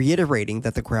crossed, reiterating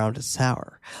that the ground is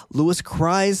sour. Lewis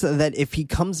cries that if he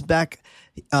comes back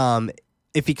and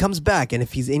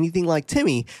if he's anything like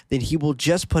Timmy, then he will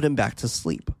just put him back to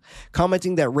sleep,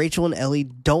 commenting that Rachel and Ellie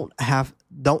don't have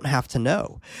to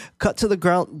know. Cut to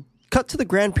the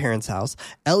grandparents' house.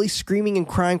 Ellie screaming and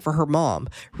crying for her mom.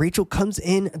 Rachel comes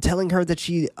in telling her that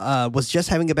she was just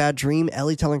having a bad dream.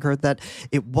 Ellie telling her that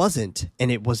it wasn't,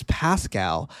 and it was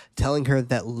Pascal telling her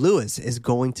that Lewis is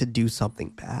going to do something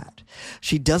bad.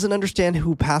 She doesn't understand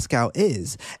who Pascal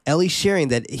is. Ellie sharing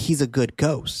that he's a good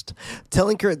ghost,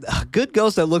 telling her a good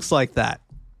ghost that looks like that.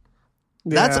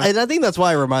 Yeah. I think that's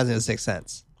why it reminds me of Sixth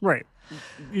Sense. Right.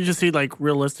 You just see like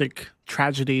realistic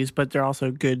tragedies, but they're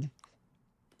also good,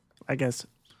 I guess,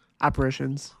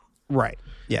 apparitions. Right.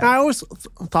 Yeah. And I always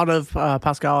thought of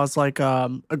Pascal as like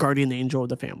a guardian angel of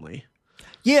the family.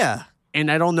 Yeah.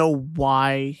 And I don't know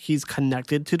why he's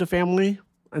connected to the family.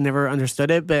 I never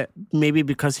understood it, but maybe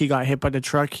because he got hit by the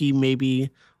truck, he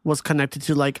maybe was connected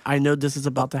to like, I know this is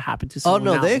about to happen to someone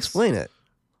else. They explain it.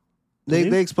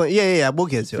 They explain. Yeah. We'll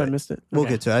get to I it. missed it. We'll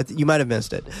Okay. get to it. You might have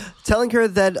missed it. Telling her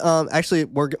that actually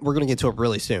we're going to get to it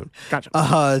really soon.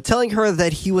 Gotcha. Telling her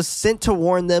that he was sent to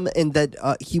warn them and that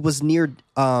he was near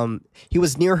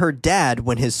her dad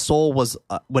when his soul was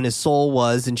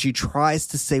and she tries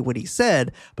to say what he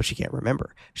said, but she can't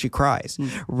remember. She cries.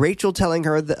 Rachel telling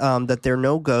her that there are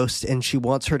no ghosts and she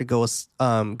wants her to go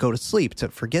to sleep to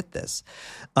forget this.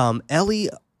 Ellie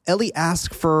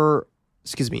asked for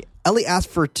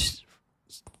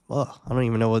I don't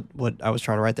even know what I was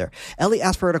trying to write there. Ellie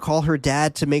asked for her to call her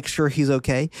dad to make sure he's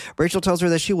okay. Rachel tells her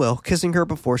that she will, kissing her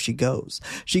before she goes.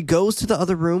 She goes to the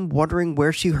other room, wondering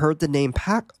where she heard the name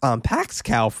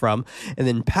Pascal from, and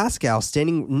then Pascal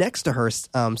standing next to her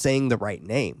saying the right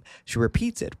name. She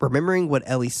repeats it, remembering what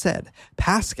Ellie said.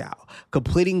 Pascal,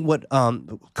 completing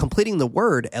the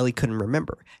word Ellie couldn't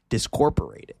remember.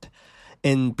 Discorporated.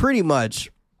 And pretty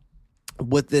much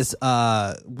what this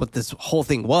whole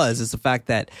thing is the fact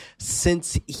that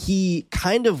since he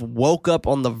kind of woke up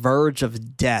on the verge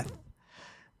of death,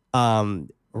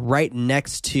 right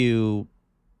next to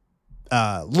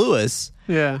Lewis,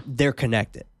 they're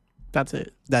connected. That's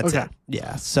it. That's okay. it.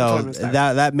 Yeah. So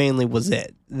that mainly was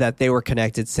it, that they were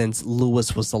connected since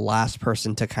Lewis was the last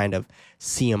person to kind of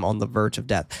see him on the verge of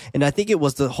death. And I think it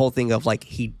was the whole thing of like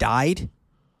he died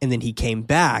and then he came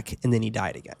back and then he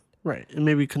died again. Right, and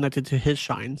maybe connected to his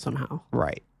shine somehow.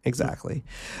 Right, exactly.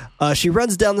 She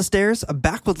runs down the stairs,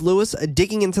 back with Lewis,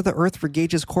 digging into the earth for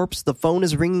Gage's corpse. The phone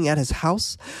is ringing at his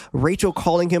house. Rachel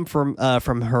calling him from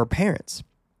her parents.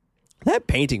 That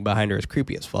painting behind her is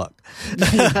creepy as fuck.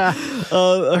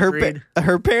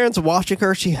 Her parents watching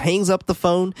her. She hangs up the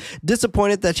phone,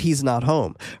 disappointed that he's not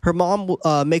home. Her mom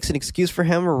makes an excuse for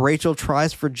him. Rachel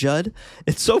tries for Judd.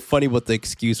 It's so funny what the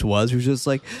excuse was. He was just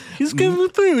like, he's giving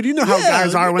food. You know how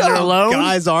guys are when they're alone.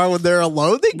 Guys are when they're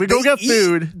alone. We go get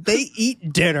food. They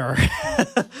eat dinner.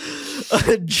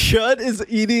 Judd is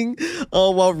eating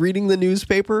while reading the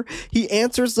newspaper. He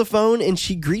answers the phone and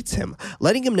she greets him,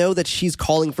 letting him know that she's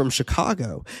calling from Chicago.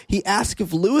 He asks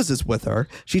if Lewis is with her.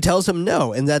 She tells him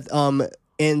no, and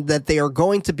that they are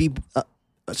going to be.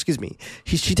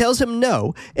 She tells him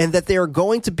no, and that they are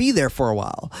going to be there for a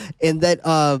while, and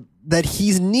that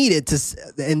he needed to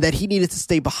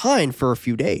stay behind for a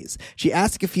few days. She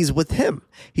asks if he's with him.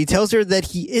 He tells her that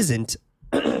he isn't.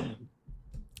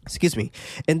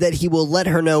 And that he will let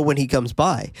her know when he comes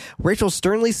by. Rachel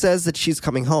sternly says that she's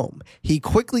coming home. He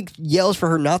quickly yells for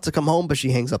her not to come home, but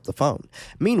she hangs up the phone.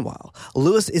 Meanwhile,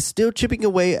 Lewis is still chipping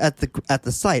away at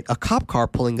the site, a cop car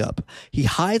pulling up. He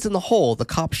hides in the hole, the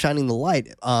cop shining the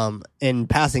light and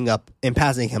passing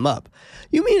him up.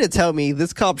 You mean to tell me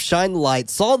this cop shined the light,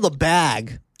 saw the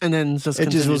bag, and then was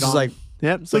just like,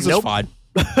 yep, this is fine.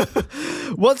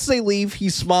 Once they leave, he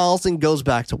smiles and goes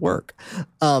back to work.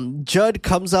 Judd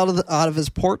comes out of his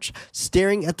porch,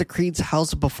 staring at the Creed's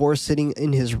house before sitting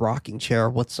in his rocking chair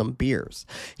with some beers.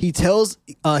 He tells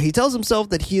himself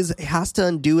that he has to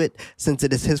undo it since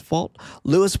it is his fault.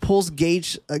 Lewis pulls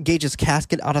Gage's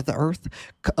casket out of the earth,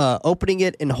 opening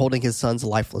it and holding his son's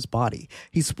lifeless body.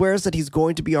 He swears that he's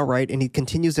going to be all right, and he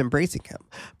continues embracing him,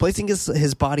 placing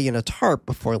his body in a tarp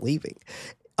before leaving.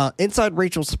 Inside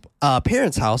Rachel's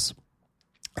parents' house,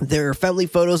 there are family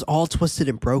photos all twisted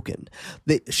and broken.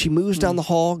 She moves down the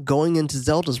hall, going into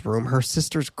Zelda's room. Her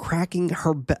sister's cracking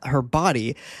her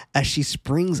body as she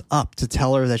springs up to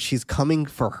tell her that she's coming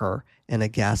for her in a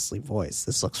ghastly voice.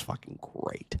 This looks fucking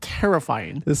great.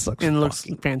 Terrifying. This looks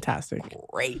fantastic.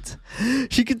 Great.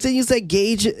 She continues that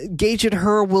Gage and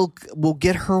her will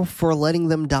get her for letting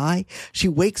them die. She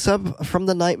wakes up from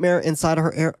the nightmare inside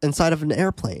of an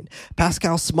airplane.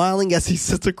 Pascal smiling as he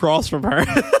sits across from her.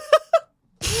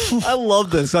 I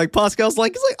love this. Like Pascal's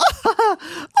like,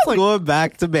 I'm going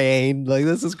back to Maine. Like,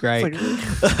 this is great.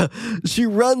 She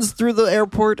runs through the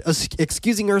airport,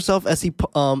 excusing herself as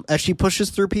she pushes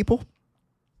through people.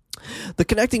 The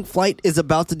connecting flight is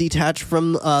about to detach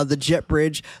from the jet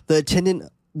bridge. The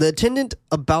attendant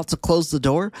about to close the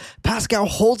door. Pascal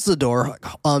holds the door,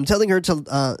 telling her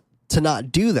to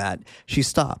not do that. She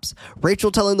stops.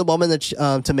 Rachel telling the woman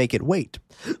that to make it wait.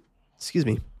 Excuse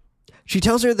me. She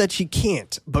tells her that she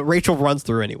can't, but Rachel runs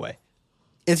through anyway.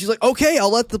 And she's like, okay,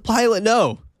 I'll let the pilot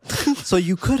know. So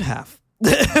you could have.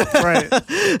 Right.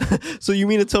 So you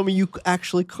mean to tell me you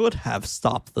actually could have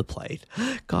stopped the plane?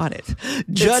 Got it.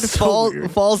 Judd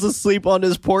falls asleep on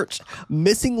his porch,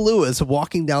 missing Lewis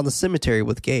walking down the cemetery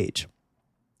with Gage.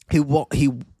 He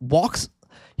walks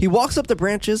up the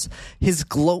branches,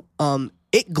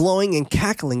 it glowing and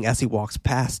cackling as he walks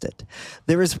past it.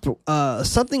 There is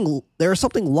something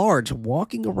large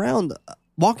walking around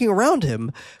walking around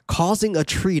him, causing a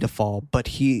tree to fall, but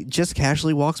he just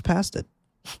casually walks past it.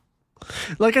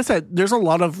 Like I said, there's a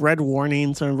lot of red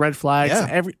warnings and red flags.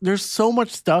 Yeah. There's so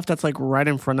much stuff that's like right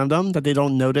in front of them that they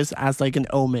don't notice as like an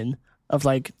omen of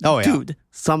like, dude,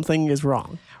 something is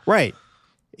wrong. Right.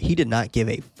 He did not give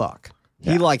a fuck.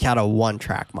 He like had a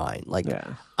one-track mind. Like,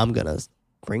 I'm going to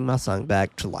bring my son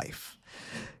back to life.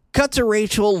 Cut to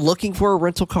Rachel looking for a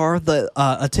rental car. The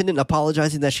attendant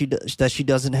apologizing that she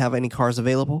doesn't have any cars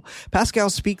available. Pascal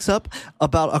speaks up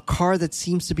about a car that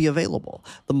seems to be available.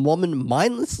 The woman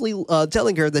mindlessly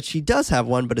telling her that she does have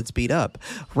one, but it's beat up.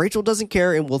 Rachel doesn't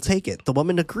care and will take it. The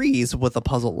woman agrees with a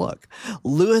puzzled look.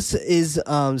 Lewis is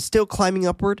still climbing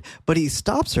upward, but he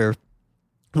stops her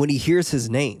when he hears his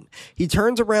name. He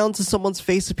turns around to someone's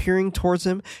face appearing towards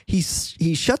him. He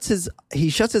shuts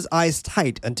his eyes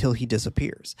tight until he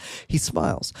disappears. He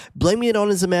smiles, blaming it on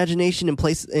his imagination, and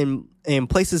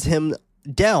places him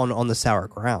down on the sour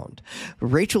ground.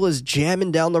 Rachel is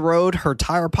jamming down the road, her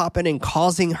tire popping and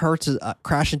causing her to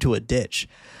crash into a ditch.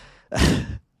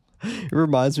 It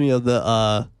reminds me of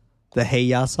the Hey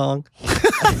Ya song.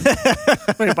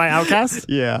 Wait, by Outkast?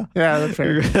 Yeah. Yeah, that's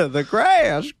fair. The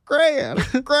crash. I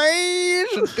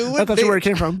thought you where it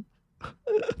came from.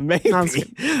 Maybe. No,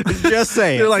 Just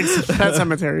saying. You're like Pet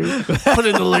Cemetery. Put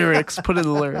in the lyrics.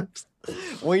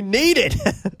 We need it.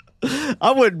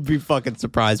 I wouldn't be fucking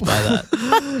surprised by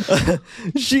that.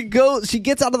 She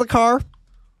gets out of the car,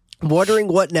 wondering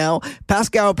what now.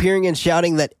 Pascal appearing and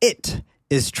shouting that it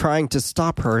is trying to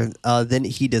stop her. Then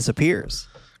he disappears.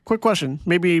 Quick question.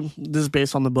 Maybe this is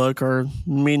based on the book or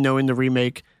me knowing the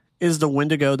remake. Is the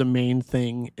Wendigo the main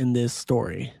thing in this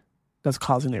story that's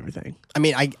causing everything? I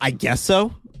mean, I guess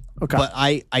so. Okay. But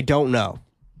I don't know.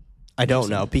 I don't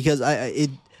know because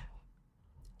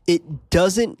it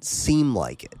doesn't seem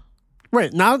like it.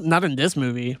 Right. Not in this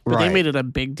movie, but Right. they made it a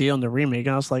big deal in the remake.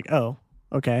 And I was like, oh,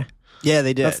 okay. Yeah,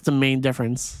 they did. That's the main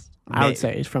difference, I would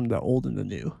say, from the old and the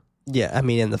new. Yeah, I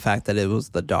mean, and the fact that it was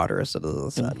the daughter instead of the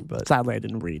son. But sadly, I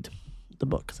didn't read the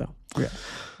book, so yeah.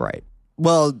 Right.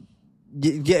 Well,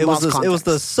 yeah, it was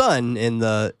the son in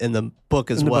the book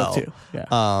as well. Book too.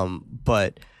 Yeah.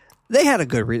 But they had a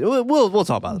good reason. We'll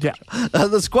talk about it. Yeah.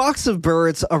 The squawks of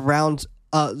birds around.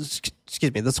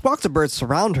 The squawks of birds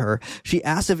surround her. She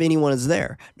asks if anyone is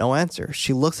there. No answer.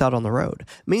 She looks out on the road.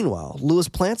 Meanwhile, Lewis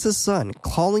plants his son,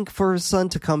 calling for his son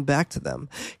to come back to them.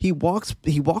 He walks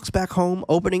back home,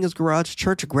 opening his garage,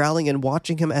 Church growling and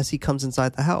watching him as he comes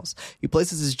inside the house. He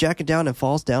places his jacket down and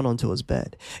falls down onto his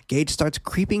bed. Gage starts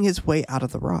creeping his way out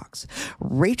of the rocks.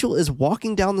 Rachel is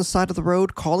walking down the side of the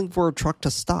road, calling for a truck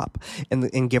to stop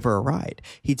and give her a ride.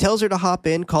 He tells her to hop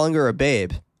in, calling her a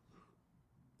babe.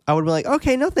 I would be like,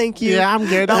 okay, no, thank you. Yeah, I'm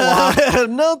good. I'll walk.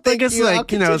 No, thank you. It's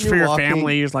like, it's for your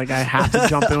family. It's like, I have to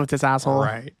jump in with this asshole.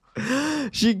 Right.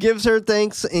 She gives her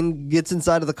thanks and gets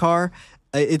inside of the car.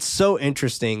 It's so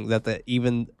interesting that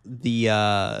even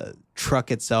the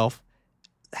truck itself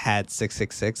had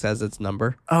 666 as its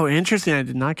number. Oh, interesting. I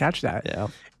did not catch that. Yeah.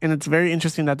 And it's very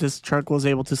interesting that this truck was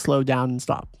able to slow down and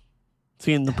stop,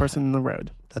 seeing the person in the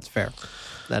road. That's fair.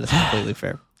 That is completely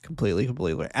fair. Completely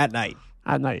fair. At night.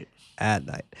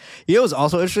 You know what's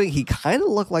also interesting? He kind of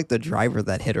looked like the driver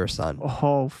that hit her son.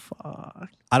 Oh, fuck.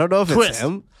 I don't know if it's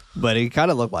him, but he kind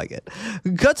of looked like it.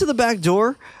 Cut to the back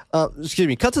door. Cut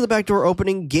to the back door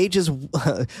opening. Gage's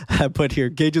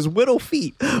widow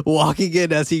feet walking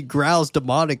in as he growls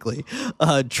demonically.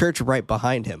 Church right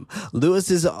behind him. Lewis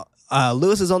is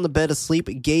on the bed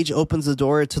asleep. Gage opens the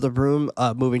door to the room,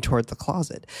 moving toward the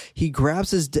closet. He grabs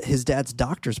his dad's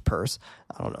doctor's purse.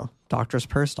 I don't know. Doctor's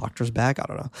purse, doctor's bag. I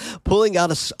don't know. Pulling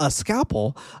out a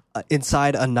scalpel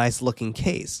inside a nice looking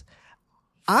case.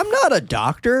 I'm not a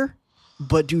doctor,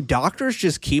 but do doctors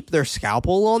just keep their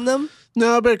scalpel on them?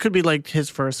 No, but it could be like his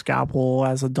first scalpel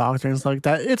as a doctor and stuff like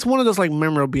that. It's one of those like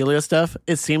memorabilia stuff.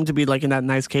 It seemed to be like in that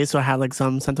nice case, so it had like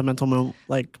some sentimental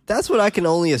That's what I can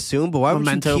only assume. But why would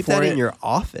you keep that in your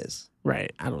office?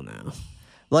 Right. I don't know.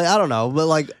 Like, I don't know, but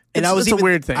like, and it's a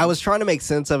weird thing. I was trying to make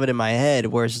sense of it in my head,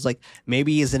 where it's just like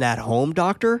maybe he's an at-home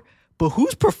doctor, but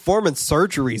who's performing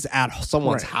surgeries at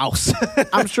someone's house?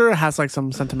 I'm sure it has like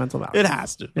some sentimental value. It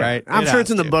has to, right? I'm sure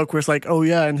it's in the book where it's like, oh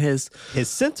yeah, and his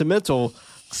sentimental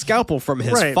scalpel from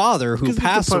his father who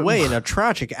passed away in a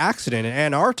tragic accident in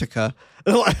Antarctica.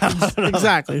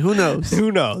 Exactly. Who knows?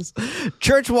 Who knows?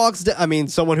 Church walks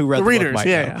someone who read the readers, book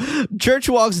might know. Church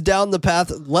walks down the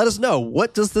path. Let us know.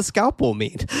 What does the scalpel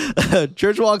mean?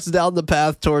 Church walks down the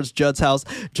path towards Judd's house.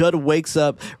 Judd wakes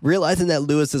up, realizing that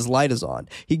Lewis's light is on.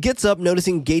 He gets up,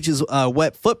 noticing Gage's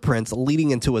wet footprints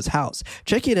leading into his house.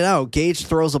 Checking it out, Gage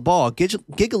throws a ball,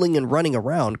 giggling and running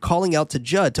around, calling out to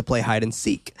Judd to play hide and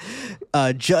seek.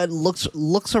 Judd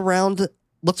looks around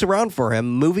for him,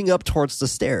 moving up towards the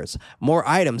stairs. More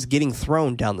items getting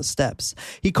thrown down the steps.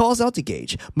 He calls out to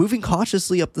Gage, moving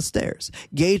cautiously up the stairs.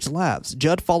 Gage laughs,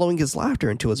 Judd following his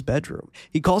laughter into his bedroom.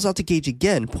 He calls out to Gage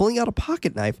again, pulling out a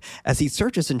pocket knife as he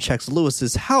searches and checks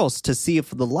Lewis's house to see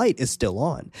if the light is still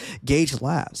on. Gage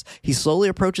laughs. He slowly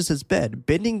approaches his bed,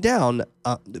 bending down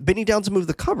to move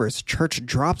the covers. Church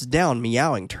drops down,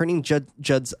 meowing, turning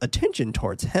Judd's attention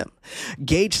towards him.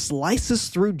 Gage slices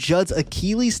through Judd's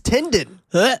Achilles tendon.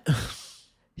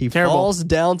 He falls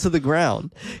down to the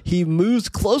ground. He moves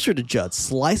closer to Judd,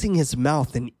 slicing his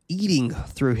mouth and eating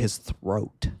through his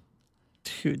throat.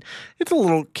 Dude, it's a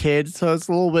little kid, so it's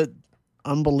a little bit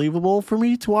unbelievable for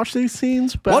me to watch these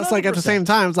scenes. But 100%. It's like at the same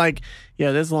time, it's like,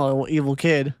 yeah, this is a little evil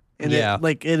kid. And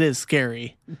it is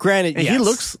scary. Granted, and he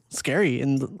looks scary.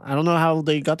 And I don't know how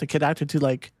they got the kid actor to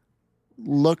like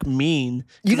look mean.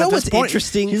 You know what's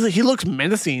interesting? He looks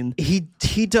menacing.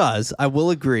 He does. I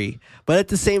will agree. But at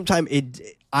the same time,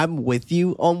 I'm with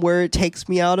you on where it takes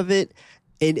me out of it.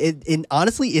 And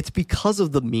honestly, it's because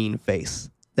of the mean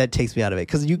face that takes me out of it,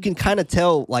 because you can kind of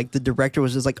tell like the director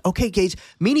was just like, okay, Gage,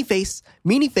 meanie face,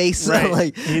 right.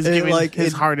 Like he's giving like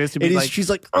his hardest to be like, she's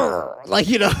like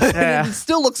and it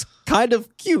still looks kind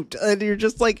of cute, and you're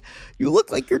just like, you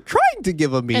look like you're trying to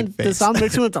give a mean face. The sound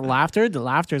mixing with the laughter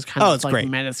is kind of like great.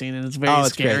 menacing, and it's very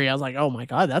scary. Great. I was like, oh my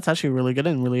god, that's actually really good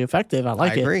and really effective. I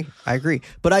agree,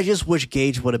 but I just wish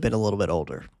Gage would have been a little bit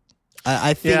older.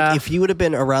 I think if he would have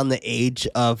been around the age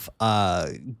of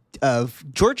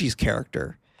Georgie's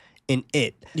character in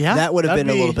it, that would have been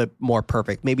a little bit more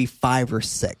perfect. Maybe 5 or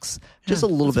 6, just a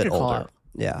little bit older.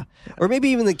 Yeah, or maybe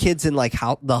even the kids in like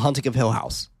the Haunting of Hill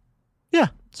House. Yeah.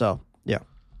 So yeah.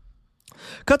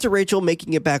 Cut to Rachel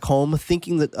making it back home,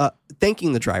 thanking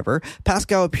the driver.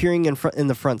 Pascal appearing in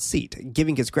the front seat,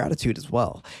 giving his gratitude as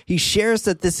well. He shares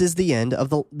that this is the end of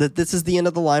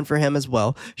the line for him as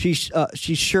well. She's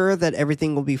sure that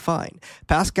everything will be fine.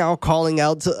 Pascal calling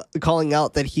out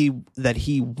that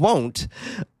he won't,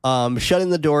 shutting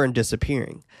the door and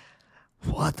disappearing.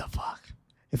 What the fuck?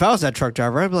 If I was that truck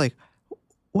driver, I'd be like,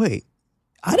 wait,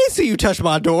 I didn't see you touch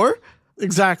my door.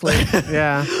 Exactly.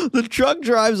 Yeah. The truck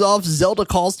drives off. Zelda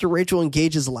calls to Rachel and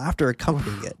Gage's laughter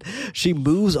accompanying it. She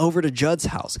moves over to Judd's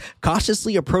house,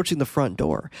 cautiously approaching the front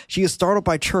door. She is startled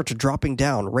by Church dropping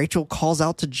down. Rachel calls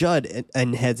out to Judd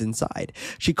and heads inside.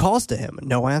 She calls to him.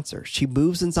 No answer. She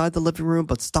moves inside the living room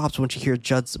but stops when she hears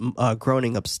Judd's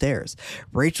groaning upstairs.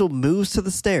 Rachel moves to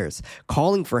the stairs,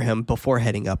 calling for him before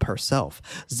heading up herself.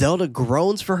 Zelda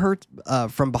groans for her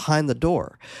from behind the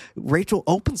door. Rachel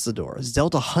opens the door.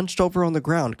 Zelda hunched over on the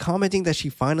ground, commenting that she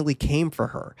finally came for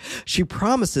her. She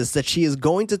promises that she is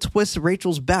going to twist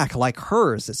Rachel's back like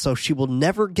hers, so she will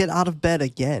never get out of bed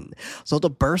again. Zelda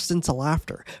bursts into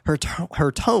laughter,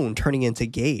 her tone turning into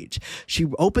Gage. She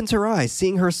opens her eyes,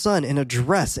 seeing her son in a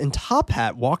dress and top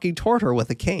hat walking toward her with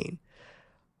a cane.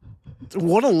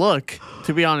 What a look,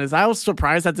 to be honest. I was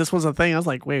surprised that this was a thing. I was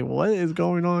like, wait, what is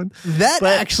going on? That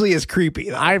actually is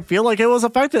creepy, though. I feel like it was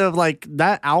effective. Like,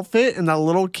 that outfit and that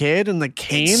little kid and the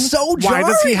cane. It's so jarring. Why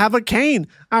does he have a cane?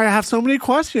 I have so many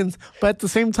questions. But at the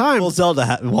same time... Well,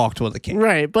 Zelda walked with a cane.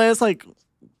 Right, but it's like...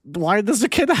 Why does the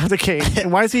kid have the cane?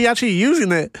 And why is he actually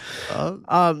using it?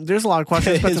 There's a lot of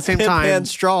questions, but at the same time,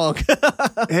 strong.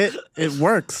 it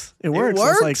works. It works.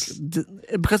 It's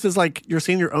like, because it's like you're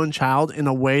seeing your own child in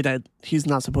a way that he's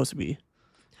not supposed to be,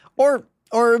 or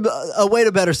a way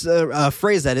to better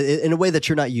phrase that, in a way that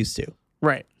you're not used to.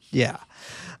 Right. Yeah.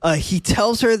 He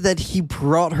tells her that he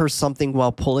brought her something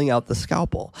while pulling out the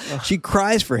scalpel. She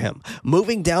cries for him,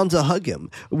 moving down to hug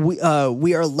him. We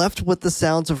are left with the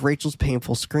sounds of Rachel's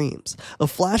painful screams. A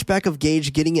flashback of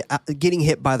Gage getting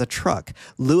hit by the truck.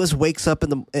 Lewis wakes up in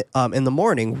the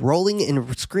morning, rolling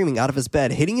and screaming out of his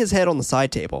bed, hitting his head on the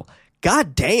side table.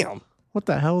 God damn. What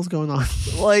the hell is going on?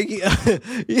 Like, he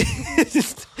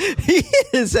hit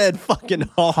his head fucking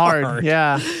hard.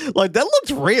 Yeah. Like, that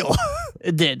looks real.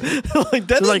 It did. Like,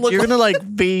 that so, like, you're gonna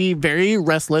like be very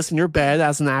restless in your bed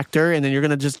as an actor, and then you're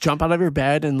gonna just jump out of your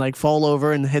bed and like fall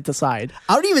over and hit the side.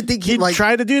 I don't even think he'd like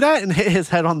try to do that and hit his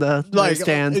head on the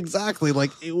nightstand. Exactly. Like,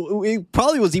 it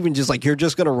probably was even just like, you're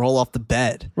just gonna roll off the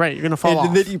bed. Right. You're gonna fall off.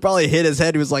 And then he probably hit his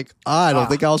head. He was like, I don't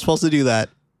think I was supposed to do that.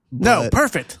 No,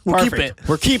 perfect. We'll keep it.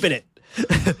 We're keeping it.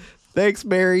 Thanks,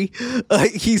 Mary.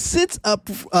 He sits up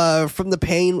from the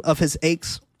pain of his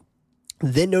aches,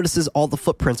 then notices all the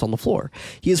footprints on the floor.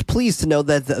 He is pleased to know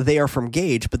that they are from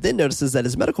Gage, but then notices that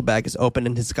his medical bag is open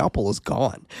and his scalpel is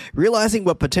gone. Realizing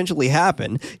what potentially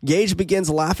happened, Gage begins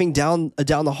laughing down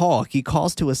the hall. He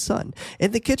calls to his son.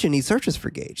 In the kitchen, he searches for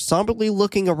Gage, somberly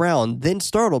looking around, then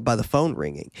startled by the phone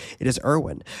ringing. It is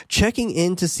Erwin, checking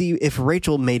in to see if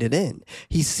Rachel made it in.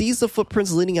 He sees the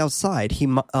footprints leading outside. He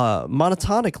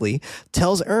monotonically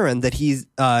tells Erwin that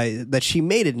that she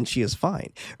made it and she is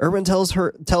fine. Erwin tells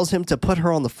him to put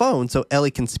her on the phone so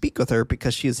Ellie can speak with her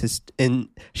because she is in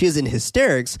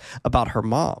hysterics about her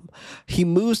mom. He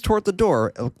moves toward the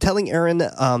door, telling Aaron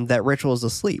that Rachel is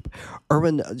asleep.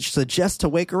 Erwin suggests to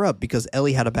wake her up because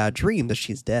Ellie had a bad dream that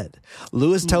she's dead.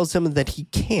 Lewis tells him that he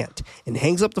can't and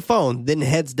hangs up the phone, then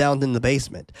heads down in the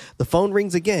basement. The phone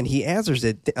rings again. He answers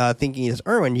it, thinking it is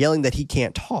Erwin, yelling that he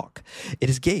can't talk. It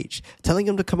is Gage, telling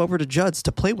him to come over to Judd's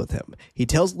to play with him. He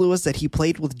tells Lewis that he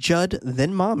played with Judd,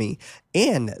 then Mommy,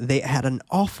 and they had an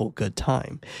awful good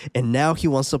time, and now he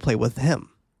wants to play with him.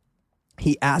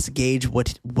 He asks Gage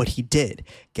what he did.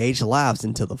 Gage laughs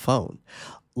into the phone.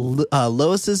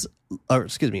 Lewis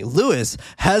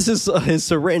has his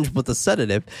syringe with a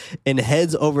sedative and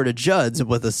heads over to Judd's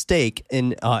with a steak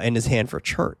in his hand for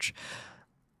church.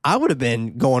 I would have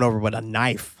been going over with a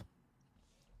knife.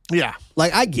 Yeah.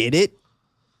 Like, I get it.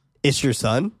 It's your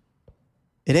son.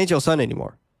 It ain't your son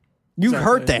anymore. You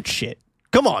heard that shit.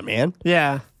 Come on, man.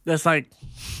 Yeah. That's like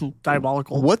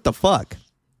diabolical. What the fuck?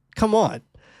 Come on.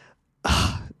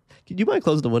 Could you mind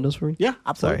closing the windows for me? Yeah,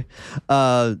 absolutely.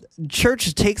 Sorry.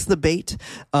 Church takes the bait,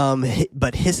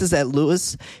 but hisses at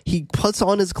Lewis. He puts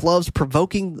on his gloves,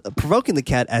 provoking the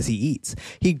cat as he eats.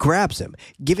 He grabs him,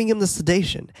 giving him the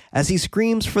sedation as he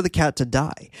screams for the cat to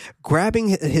die, grabbing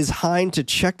his hind to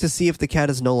check to see if the cat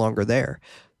is no longer there.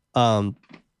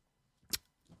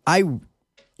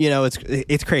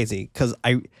 It's crazy because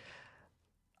I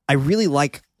really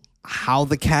like how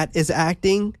the cat is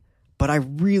acting, but I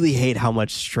really hate how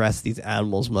much stress these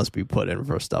animals must be put in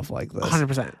for stuff like this.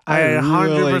 100%. I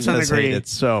 100% agree. hate it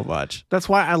so much. That's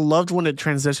why I loved when it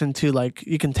transitioned to, like,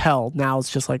 you can tell now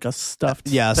it's just like a stuffed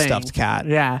thing. Stuffed cat.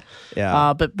 Yeah.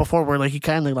 Yeah. But before where, like, he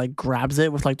kind of like grabs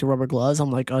it with like the rubber gloves,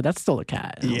 I'm like, oh, that's still a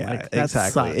cat. And Yeah, like, that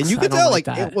exactly. sucks. And you can I don't tell like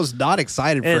that. it was not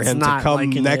excited for It's him to not come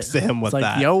liking next it. to him with It's like,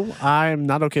 that. yo, I'm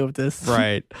not okay with this.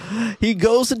 Right. He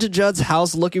goes into Judd's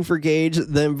house looking for Gage,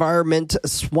 the environment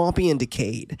swampy and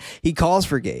decayed. He calls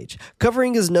for Gage,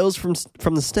 covering his nose from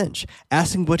the stench,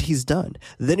 asking what he's done,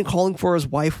 then calling for his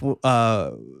wife.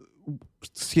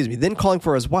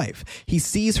 He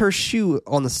sees her shoe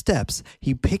on the steps.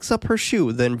 He picks up her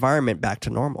shoe, the environment back to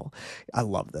normal. I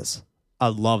love this. I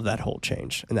love that whole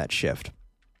change and that shift.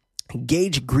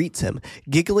 Gage greets him,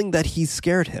 giggling that he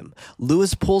scared him.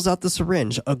 Lewis pulls out the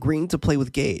syringe, agreeing to play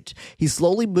with Gage. He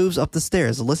slowly moves up the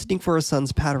stairs, listening for his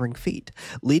son's pattering feet.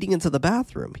 Leading into the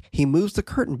bathroom, he moves the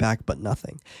curtain back, but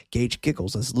nothing. Gage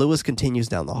giggles as Lewis continues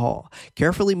down the hall,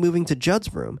 carefully moving to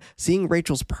Judd's room, seeing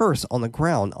Rachel's purse on the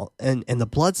ground and the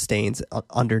blood stains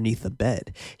underneath the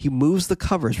bed. He moves the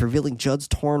covers, revealing Judd's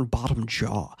torn bottom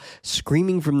jaw,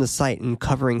 screaming from the sight and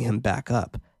covering him back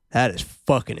up. That is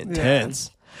fucking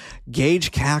intense. Yeah.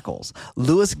 Gage cackles.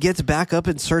 Lewis gets back up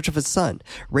in search of his son.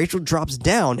 Rachel drops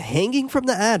down, hanging from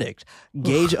the attic.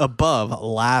 Gage above,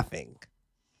 laughing.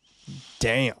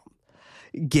 Damn.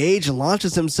 Gage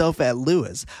launches himself at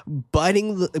Lewis,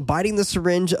 biting the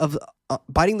syringe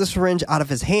out of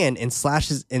his hand and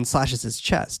slashes his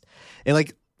chest. And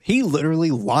like he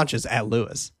literally launches at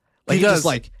Lewis. Like he just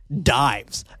like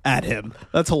dives at him.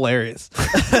 That's hilarious.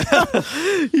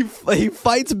 he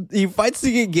fights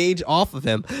to get Gage off of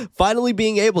him, finally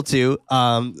being able to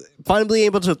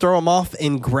throw him off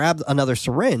and grab another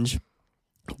syringe.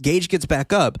 Gage gets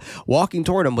back up, walking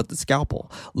toward him with the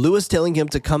scalpel. Lewis telling him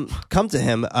to come to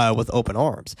him with open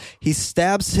arms. He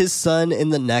stabs his son in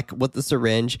the neck with the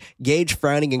syringe. Gage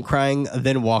frowning and crying,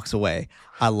 then walks away.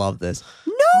 I love this.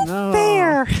 No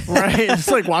fair. Right. Just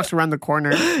like walks around the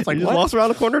corner. It's like, he just walks around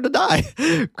the corner to die.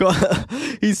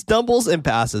 He stumbles and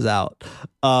passes out.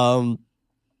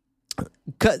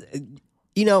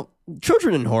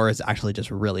 Children in horror is actually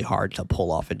just really hard to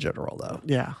pull off in general, though.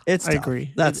 Yeah, I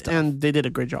agree. That's tough. And they did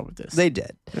a great job with this. They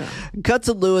did. Yeah. Cut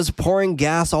to Lewis pouring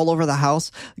gas all over the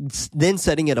house, then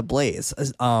setting it ablaze,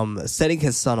 setting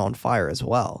his son on fire as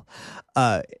well.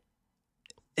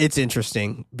 It's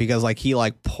interesting because he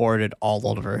poured it all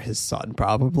over his son,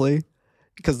 probably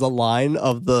because the line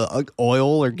of the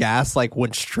oil or gas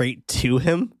went straight to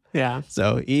him. Yeah.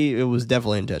 So it was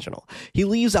definitely intentional. He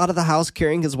leaves out of the house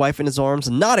carrying his wife in his arms,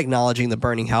 not acknowledging the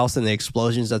burning house and the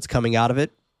explosions that's coming out of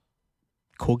it.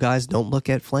 Cool guys don't look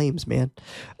at flames, man.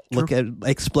 Look at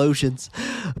explosions.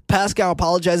 Pascal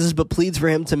apologizes but pleads for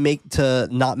him to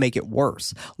not make it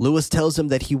worse. Lewis tells him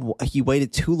that he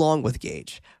waited too long with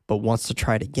Gage, but wants to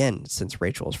try it again since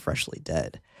Rachel is freshly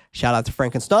dead. Shout out to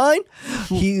Frankenstein.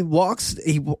 He walks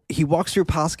through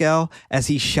Pascal as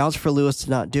he shouts for Lewis to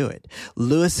not do it.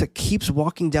 Lewis keeps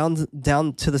walking down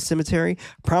to the cemetery,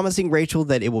 promising Rachel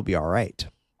that it will be all right.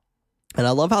 And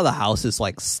I love how the house is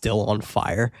like still on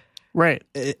fire. Right.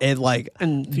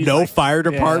 And no fire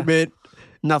department.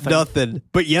 Yeah, nothing.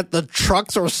 But yet the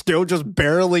trucks are still just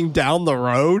barreling down the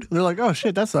road. They're like, oh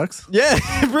shit, that sucks. Yeah,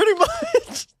 pretty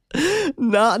much.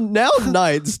 Now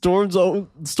night storms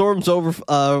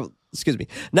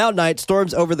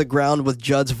over the ground with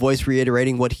Judd's voice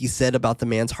reiterating what he said about the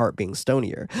man's heart being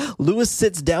stonier. Lewis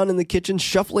sits down in the kitchen,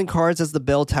 shuffling cards as the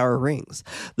bell tower rings.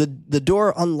 The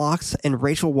door unlocks and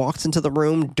Rachel walks into the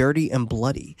room, dirty and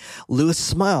bloody. Lewis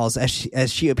smiles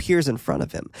as she appears in front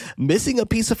of him, missing a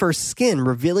piece of her skin,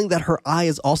 revealing that her eye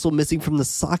is also missing from the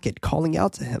socket, calling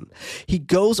out to him. He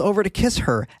goes over to kiss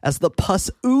her as the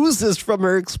pus oozes from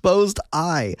her exposed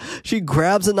eye. She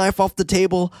grabs a knife off the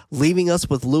table, leaving us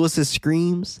with Lewis's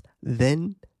screams,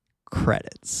 then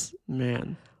credits.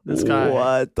 Man, this guy.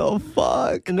 What the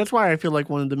fuck? And that's why I feel like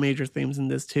one of the major themes in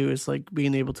this too is like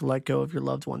being able to let go of your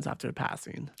loved ones after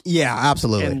passing. Yeah,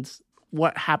 absolutely. And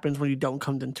what happens when you don't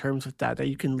come to terms with that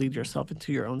you can lead yourself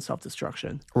into your own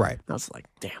self-destruction. Right. I was like,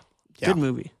 damn, yeah. Good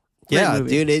movie. Great yeah,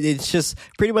 movie. dude, it's just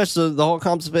pretty much the whole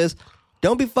concept is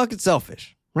don't be fucking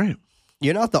selfish. Right.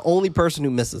 You're not the only person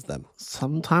who misses them.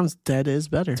 Sometimes dead is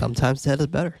better. Sometimes dead is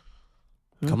better.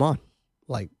 Come on.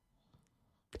 Like,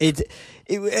 it's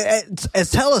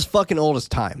as tell as fucking old as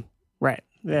time. Right.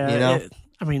 Yeah. You know?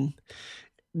 I mean,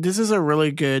 this is a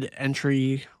really good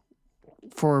entry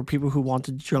for people who want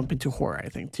to jump into horror, I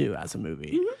think, too, as a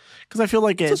movie. Because I feel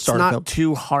like it's not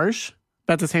too harsh,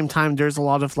 but at the same time, there's a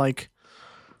lot of, like,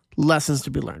 lessons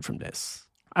to be learned from this.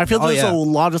 I feel there's a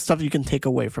lot of stuff you can take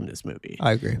away from this movie.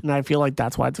 I agree. And I feel like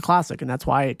that's why it's a classic. And that's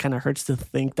why it kind of hurts to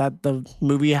think that the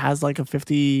movie has like a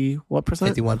 51%?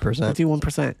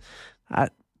 51%.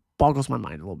 That boggles my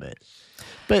mind a little bit.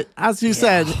 But as you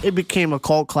said, it became a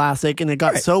cult classic and it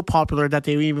got so popular that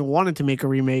they even wanted to make a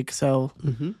remake. So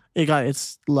it got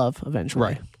its love eventually.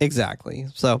 Right. Exactly.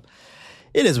 So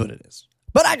it is what it is.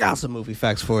 But I got some movie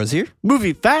facts for us here.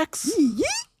 Movie facts? Yeah.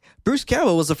 Bruce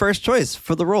Campbell was the first choice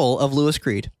for the role of Louis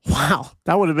Creed. Wow,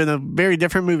 that would have been a very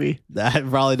different movie. That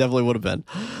probably definitely would have been.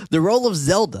 The role of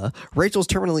Zelda, Rachel's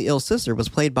terminally ill sister, was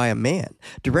played by a man.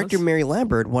 Director Mary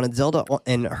Lambert wanted Zelda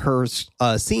and her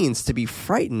scenes to be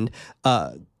frightened,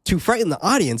 to frighten the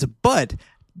audience, but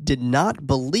did not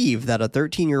believe that a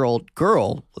 13-year-old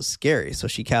girl was scary. So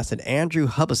she casted Andrew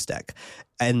Hubestek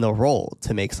in the role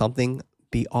to make something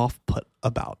be off-put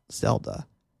about Zelda.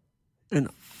 And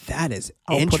that is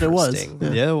interesting. It was.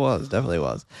 Yeah, it was. Definitely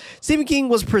was. Stephen King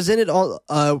was present on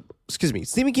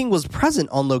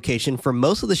location for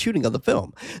most of the shooting of the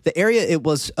film. The area it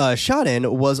was shot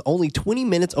in was only 20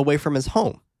 minutes away from his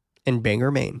home in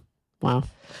Bangor, Maine. Wow.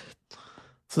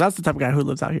 So that's the type of guy who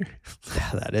lives out here.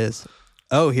 That is.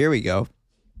 Oh, here we go.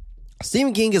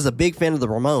 Stephen King is a big fan of the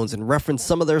Ramones and referenced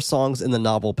some of their songs in the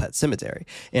novel Pet Sematary.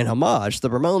 In homage, the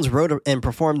Ramones wrote and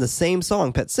performed the same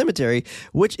song, Pet Sematary,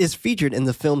 which is featured in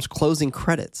the film's closing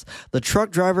credits. The truck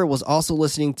driver was also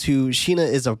listening to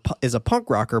Sheena is a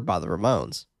Punk Rocker by the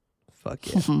Ramones.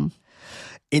 Fuck yeah.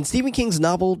 In Stephen King's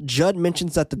novel, Judd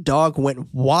mentions that the dog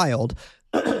went wild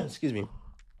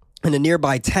in a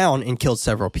nearby town and killed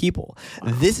several people.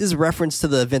 This is reference to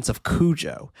the events of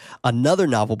Cujo, another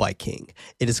novel by King.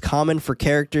 It is common for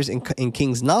characters in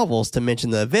King's novels to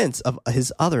mention the events of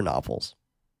his other novels.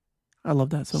 I love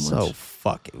that so much. So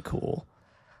fucking cool.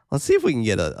 Let's see if we can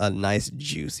get a nice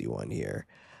juicy one here.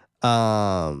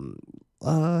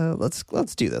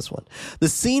 Let's do this one. The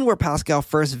scene where Pascal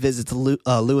first visits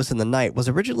Lewis in the night was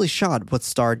originally shot with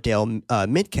star Dale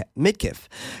Midkiff,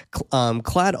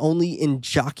 clad only in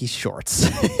jockey shorts.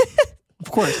 Of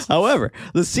course. However,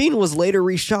 the scene was later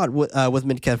reshot with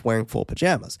Midkiff wearing full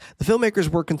pajamas. The filmmakers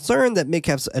were concerned that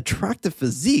Midkiff's attractive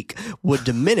physique would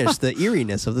diminish the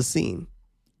eeriness of the scene.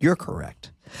 You're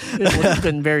correct. It would have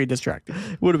been very distracting.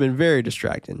 Would have been very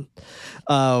distracting.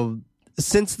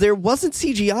 Since there wasn't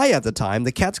CGI at the time,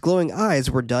 the cat's glowing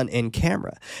eyes were done in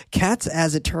camera. Cats,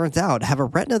 as it turns out, have a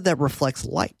retina that reflects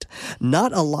light.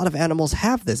 Not a lot of animals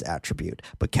have this attribute,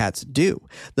 but cats do.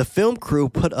 The film crew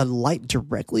put a light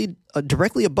directly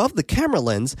above the camera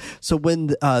lens, so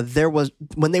when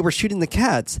they were shooting the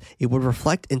cats, it would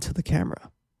reflect into the camera.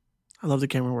 I love the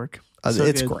camera work.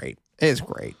 It's great. It's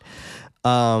great.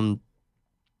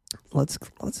 Let's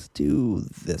do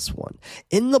this one.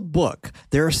 In the book,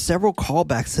 there are several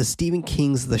callbacks to Stephen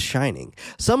King's The Shining,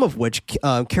 some of which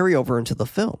carry over into the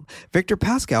film. Victor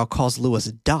Pascal calls Lewis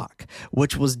Doc,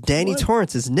 which was Danny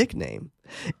Torrance's nickname.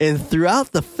 And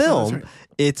throughout the film,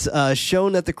 it's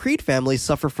shown that the Creed family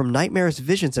suffer from nightmares,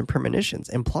 visions, and premonitions,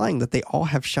 implying that they all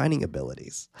have shining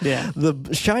abilities. Yeah.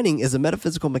 The Shining is a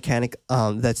metaphysical mechanic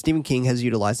that Stephen King has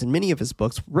utilized in many of his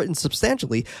books, written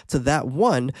substantially to that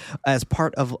one as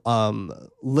part of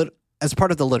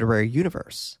the literary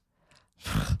universe.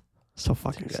 So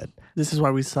fucking good. This is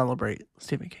why we celebrate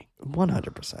Stephen King.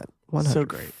 100%. 100 So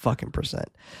great. Fucking percent.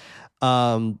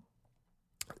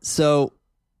 So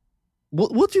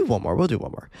we'll do one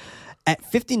more. At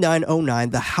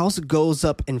 59:09, the house goes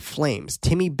up in flames.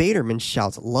 Timmy Baterman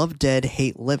shouts, "Love dead,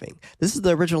 hate living." This is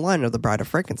the original line of The Bride of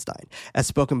Frankenstein, as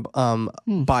spoken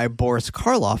by Boris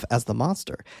Karloff as the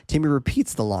monster. Timmy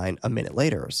repeats the line a minute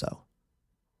later or so.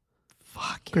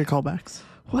 Fuck. Great callbacks.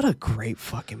 What a great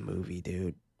fucking movie,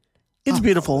 dude. It's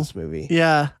beautiful. This movie.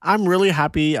 Yeah, I'm really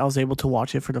happy I was able to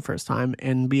watch it for the first time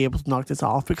and be able to knock this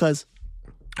off, because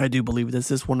I do believe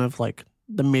this is one of like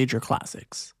the major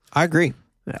classics. I agree.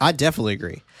 Yeah. I definitely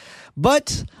agree.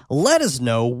 But let us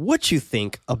know what you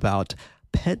think about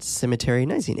Pet Sematary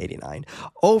 1989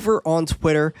 over on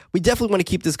Twitter. We definitely want to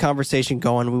keep this conversation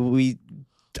going. We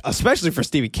especially for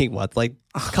Stephen King month. Like,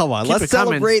 come on, let's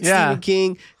celebrate Stephen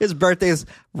King. His birthday is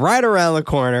right around the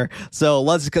corner. So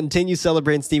let's continue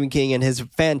celebrating Stephen King and his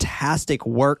fantastic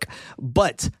work.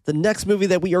 But the next movie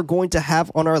that we are going to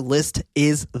have on our list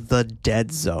is The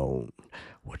Dead Zone,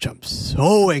 which I'm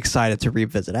so excited to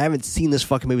revisit. I haven't seen this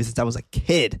fucking movie since I was a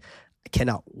kid. I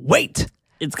cannot wait.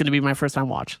 It's going to be my first time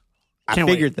watch. I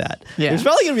figured that. Yeah. There's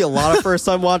probably going to be a lot of first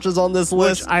time watches on this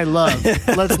list. Which I love.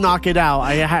 Let's knock it out.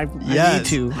 I need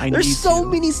to. There's so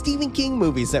many Stephen King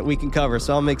movies that we can cover,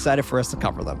 so I'm excited for us to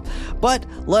cover them. But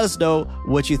let us know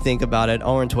what you think about it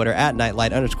over on Twitter at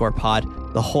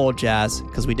 @nightlight_pod, the whole jazz,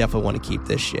 because we definitely want to keep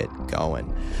this shit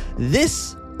going.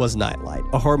 This was Nightlight,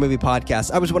 a horror movie podcast.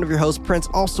 I was one of your hosts, Prince,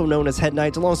 also known as Head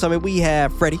Knight. Alongside me, we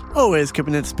have Freddie. Always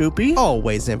keeping it spoopy.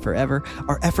 Always and forever.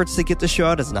 Our efforts to get the show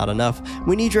out is not enough.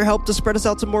 We need your help to spread us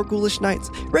out to more ghoulish nights.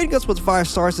 Rating us with 5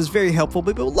 stars is very helpful,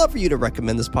 but we would love for you to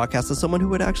recommend this podcast to someone who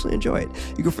would actually enjoy it.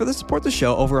 You can further support the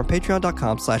show over on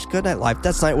patreon.com/goodnightlife.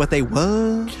 That's night with a what?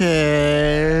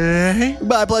 Okay.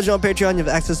 By pledging on Patreon, you have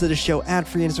access to the show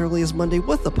ad-free and as early as Monday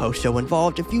with the post-show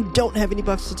involved. If you don't have any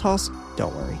bucks to toss,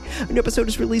 don't worry. A new episode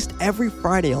is released every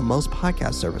Friday on most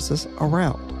podcast services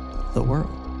around the world.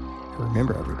 And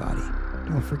remember, everybody,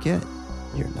 don't forget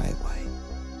your nightlight.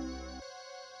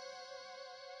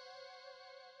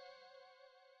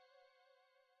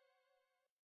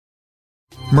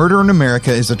 Murder in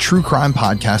America is a true crime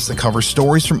podcast that covers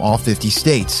stories from all 50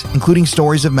 states, including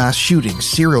stories of mass shootings,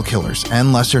 serial killers,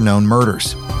 and lesser-known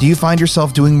murders. Do you find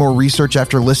yourself doing more research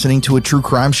after listening to a true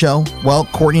crime show? Well,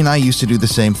 Courtney and I used to do the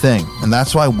same thing, and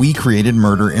that's why we created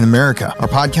Murder in America. Our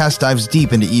podcast dives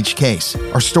deep into each case.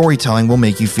 Our storytelling will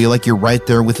make you feel like you're right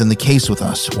there within the case with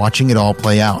us, watching it all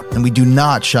play out, and we do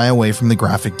not shy away from the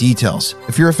graphic details.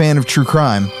 If you're a fan of true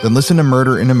crime, then listen to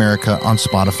Murder in America on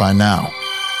Spotify now.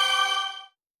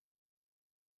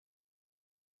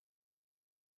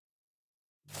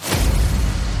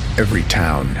 Every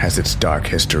town has its dark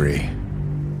history.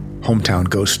 Hometown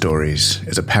Ghost Stories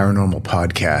is a paranormal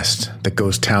podcast that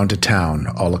goes town to town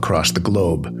all across the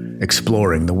globe,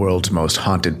 exploring the world's most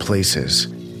haunted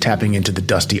places, tapping into the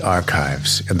dusty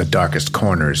archives and the darkest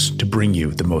corners to bring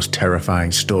you the most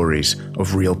terrifying stories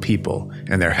of real people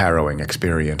and their harrowing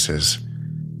experiences.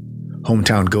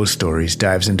 Hometown Ghost Stories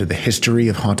dives into the history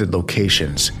of haunted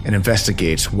locations and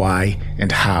investigates why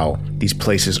and how these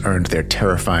places earned their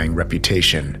terrifying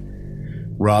reputation.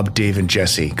 Rob, Dave, and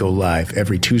Jesse go live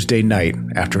every Tuesday night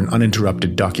after an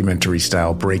uninterrupted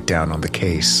documentary-style breakdown on the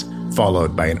case,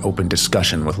 followed by an open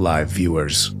discussion with live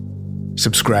viewers.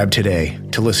 Subscribe today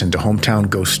to listen to Hometown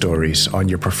Ghost Stories on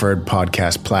your preferred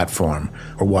podcast platform,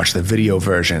 or watch the video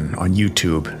version on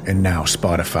YouTube and now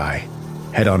Spotify.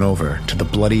 Head on over to the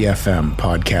Bloody FM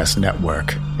podcast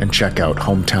network and check out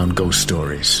Hometown Ghost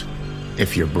Stories,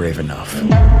 if you're brave enough.